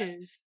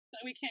bitches.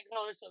 We can't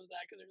call ourselves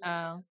that because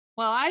there's. Oh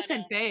well, I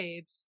said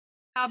babes.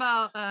 How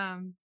about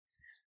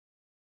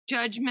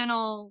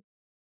judgmental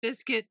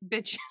biscuit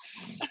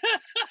bitches?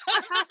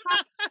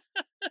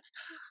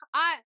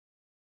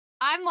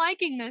 I'm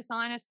liking this,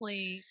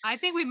 honestly. I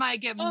think we might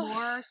get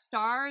more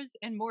stars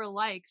and more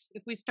likes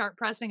if we start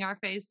pressing our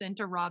face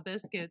into raw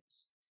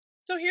biscuits.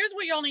 So here's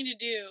what y'all need to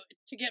do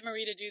to get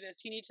Marie to do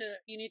this. You need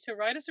to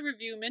write us a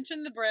review,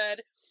 mention the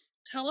bread,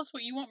 tell us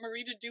what you want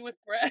Marie to do with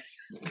bread.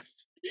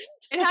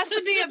 It has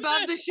to be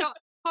above the shoulder.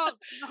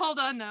 Hold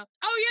on now.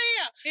 Oh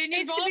yeah. It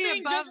needs to be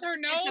above just her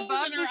nose,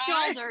 above and the her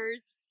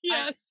shoulders.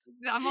 Yes.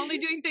 I'm only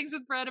doing things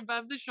with bread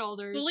above the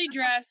shoulders. Fully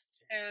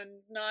dressed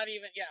and not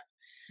even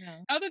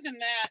No. Other than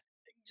that,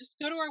 just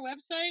go to our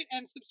website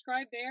and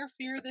subscribe there,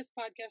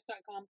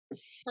 fearthispodcast.com,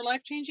 for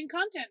life-changing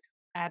content.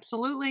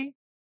 Absolutely.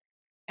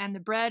 And the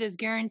bread is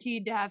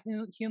guaranteed to have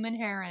human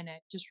hair in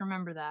it. Just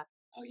remember that.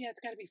 Oh yeah, it's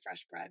got to be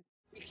fresh bread.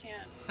 You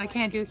can't. I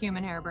can't do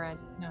human hair bread.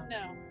 No.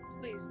 No,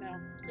 please no.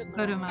 Good Lord.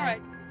 Go to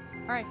mine.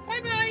 All right.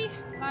 Bye.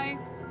 Bye.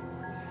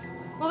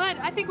 Well,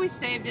 I think we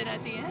saved it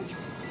at the end.